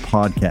of our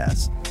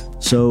podcast.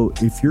 So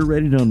if you're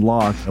ready to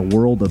unlock a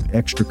world of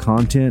extra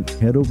content,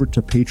 head over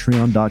to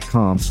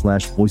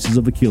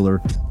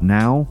patreon.com/voicesofakiller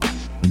now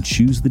and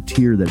choose the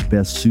tier that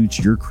best suits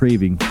your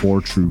craving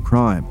for true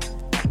crime.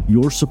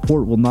 Your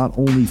support will not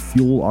only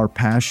fuel our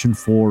passion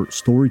for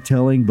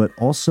storytelling, but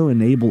also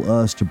enable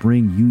us to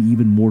bring you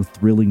even more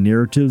thrilling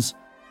narratives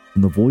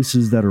from the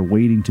voices that are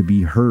waiting to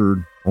be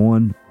heard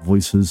on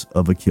Voices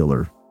of a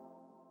Killer.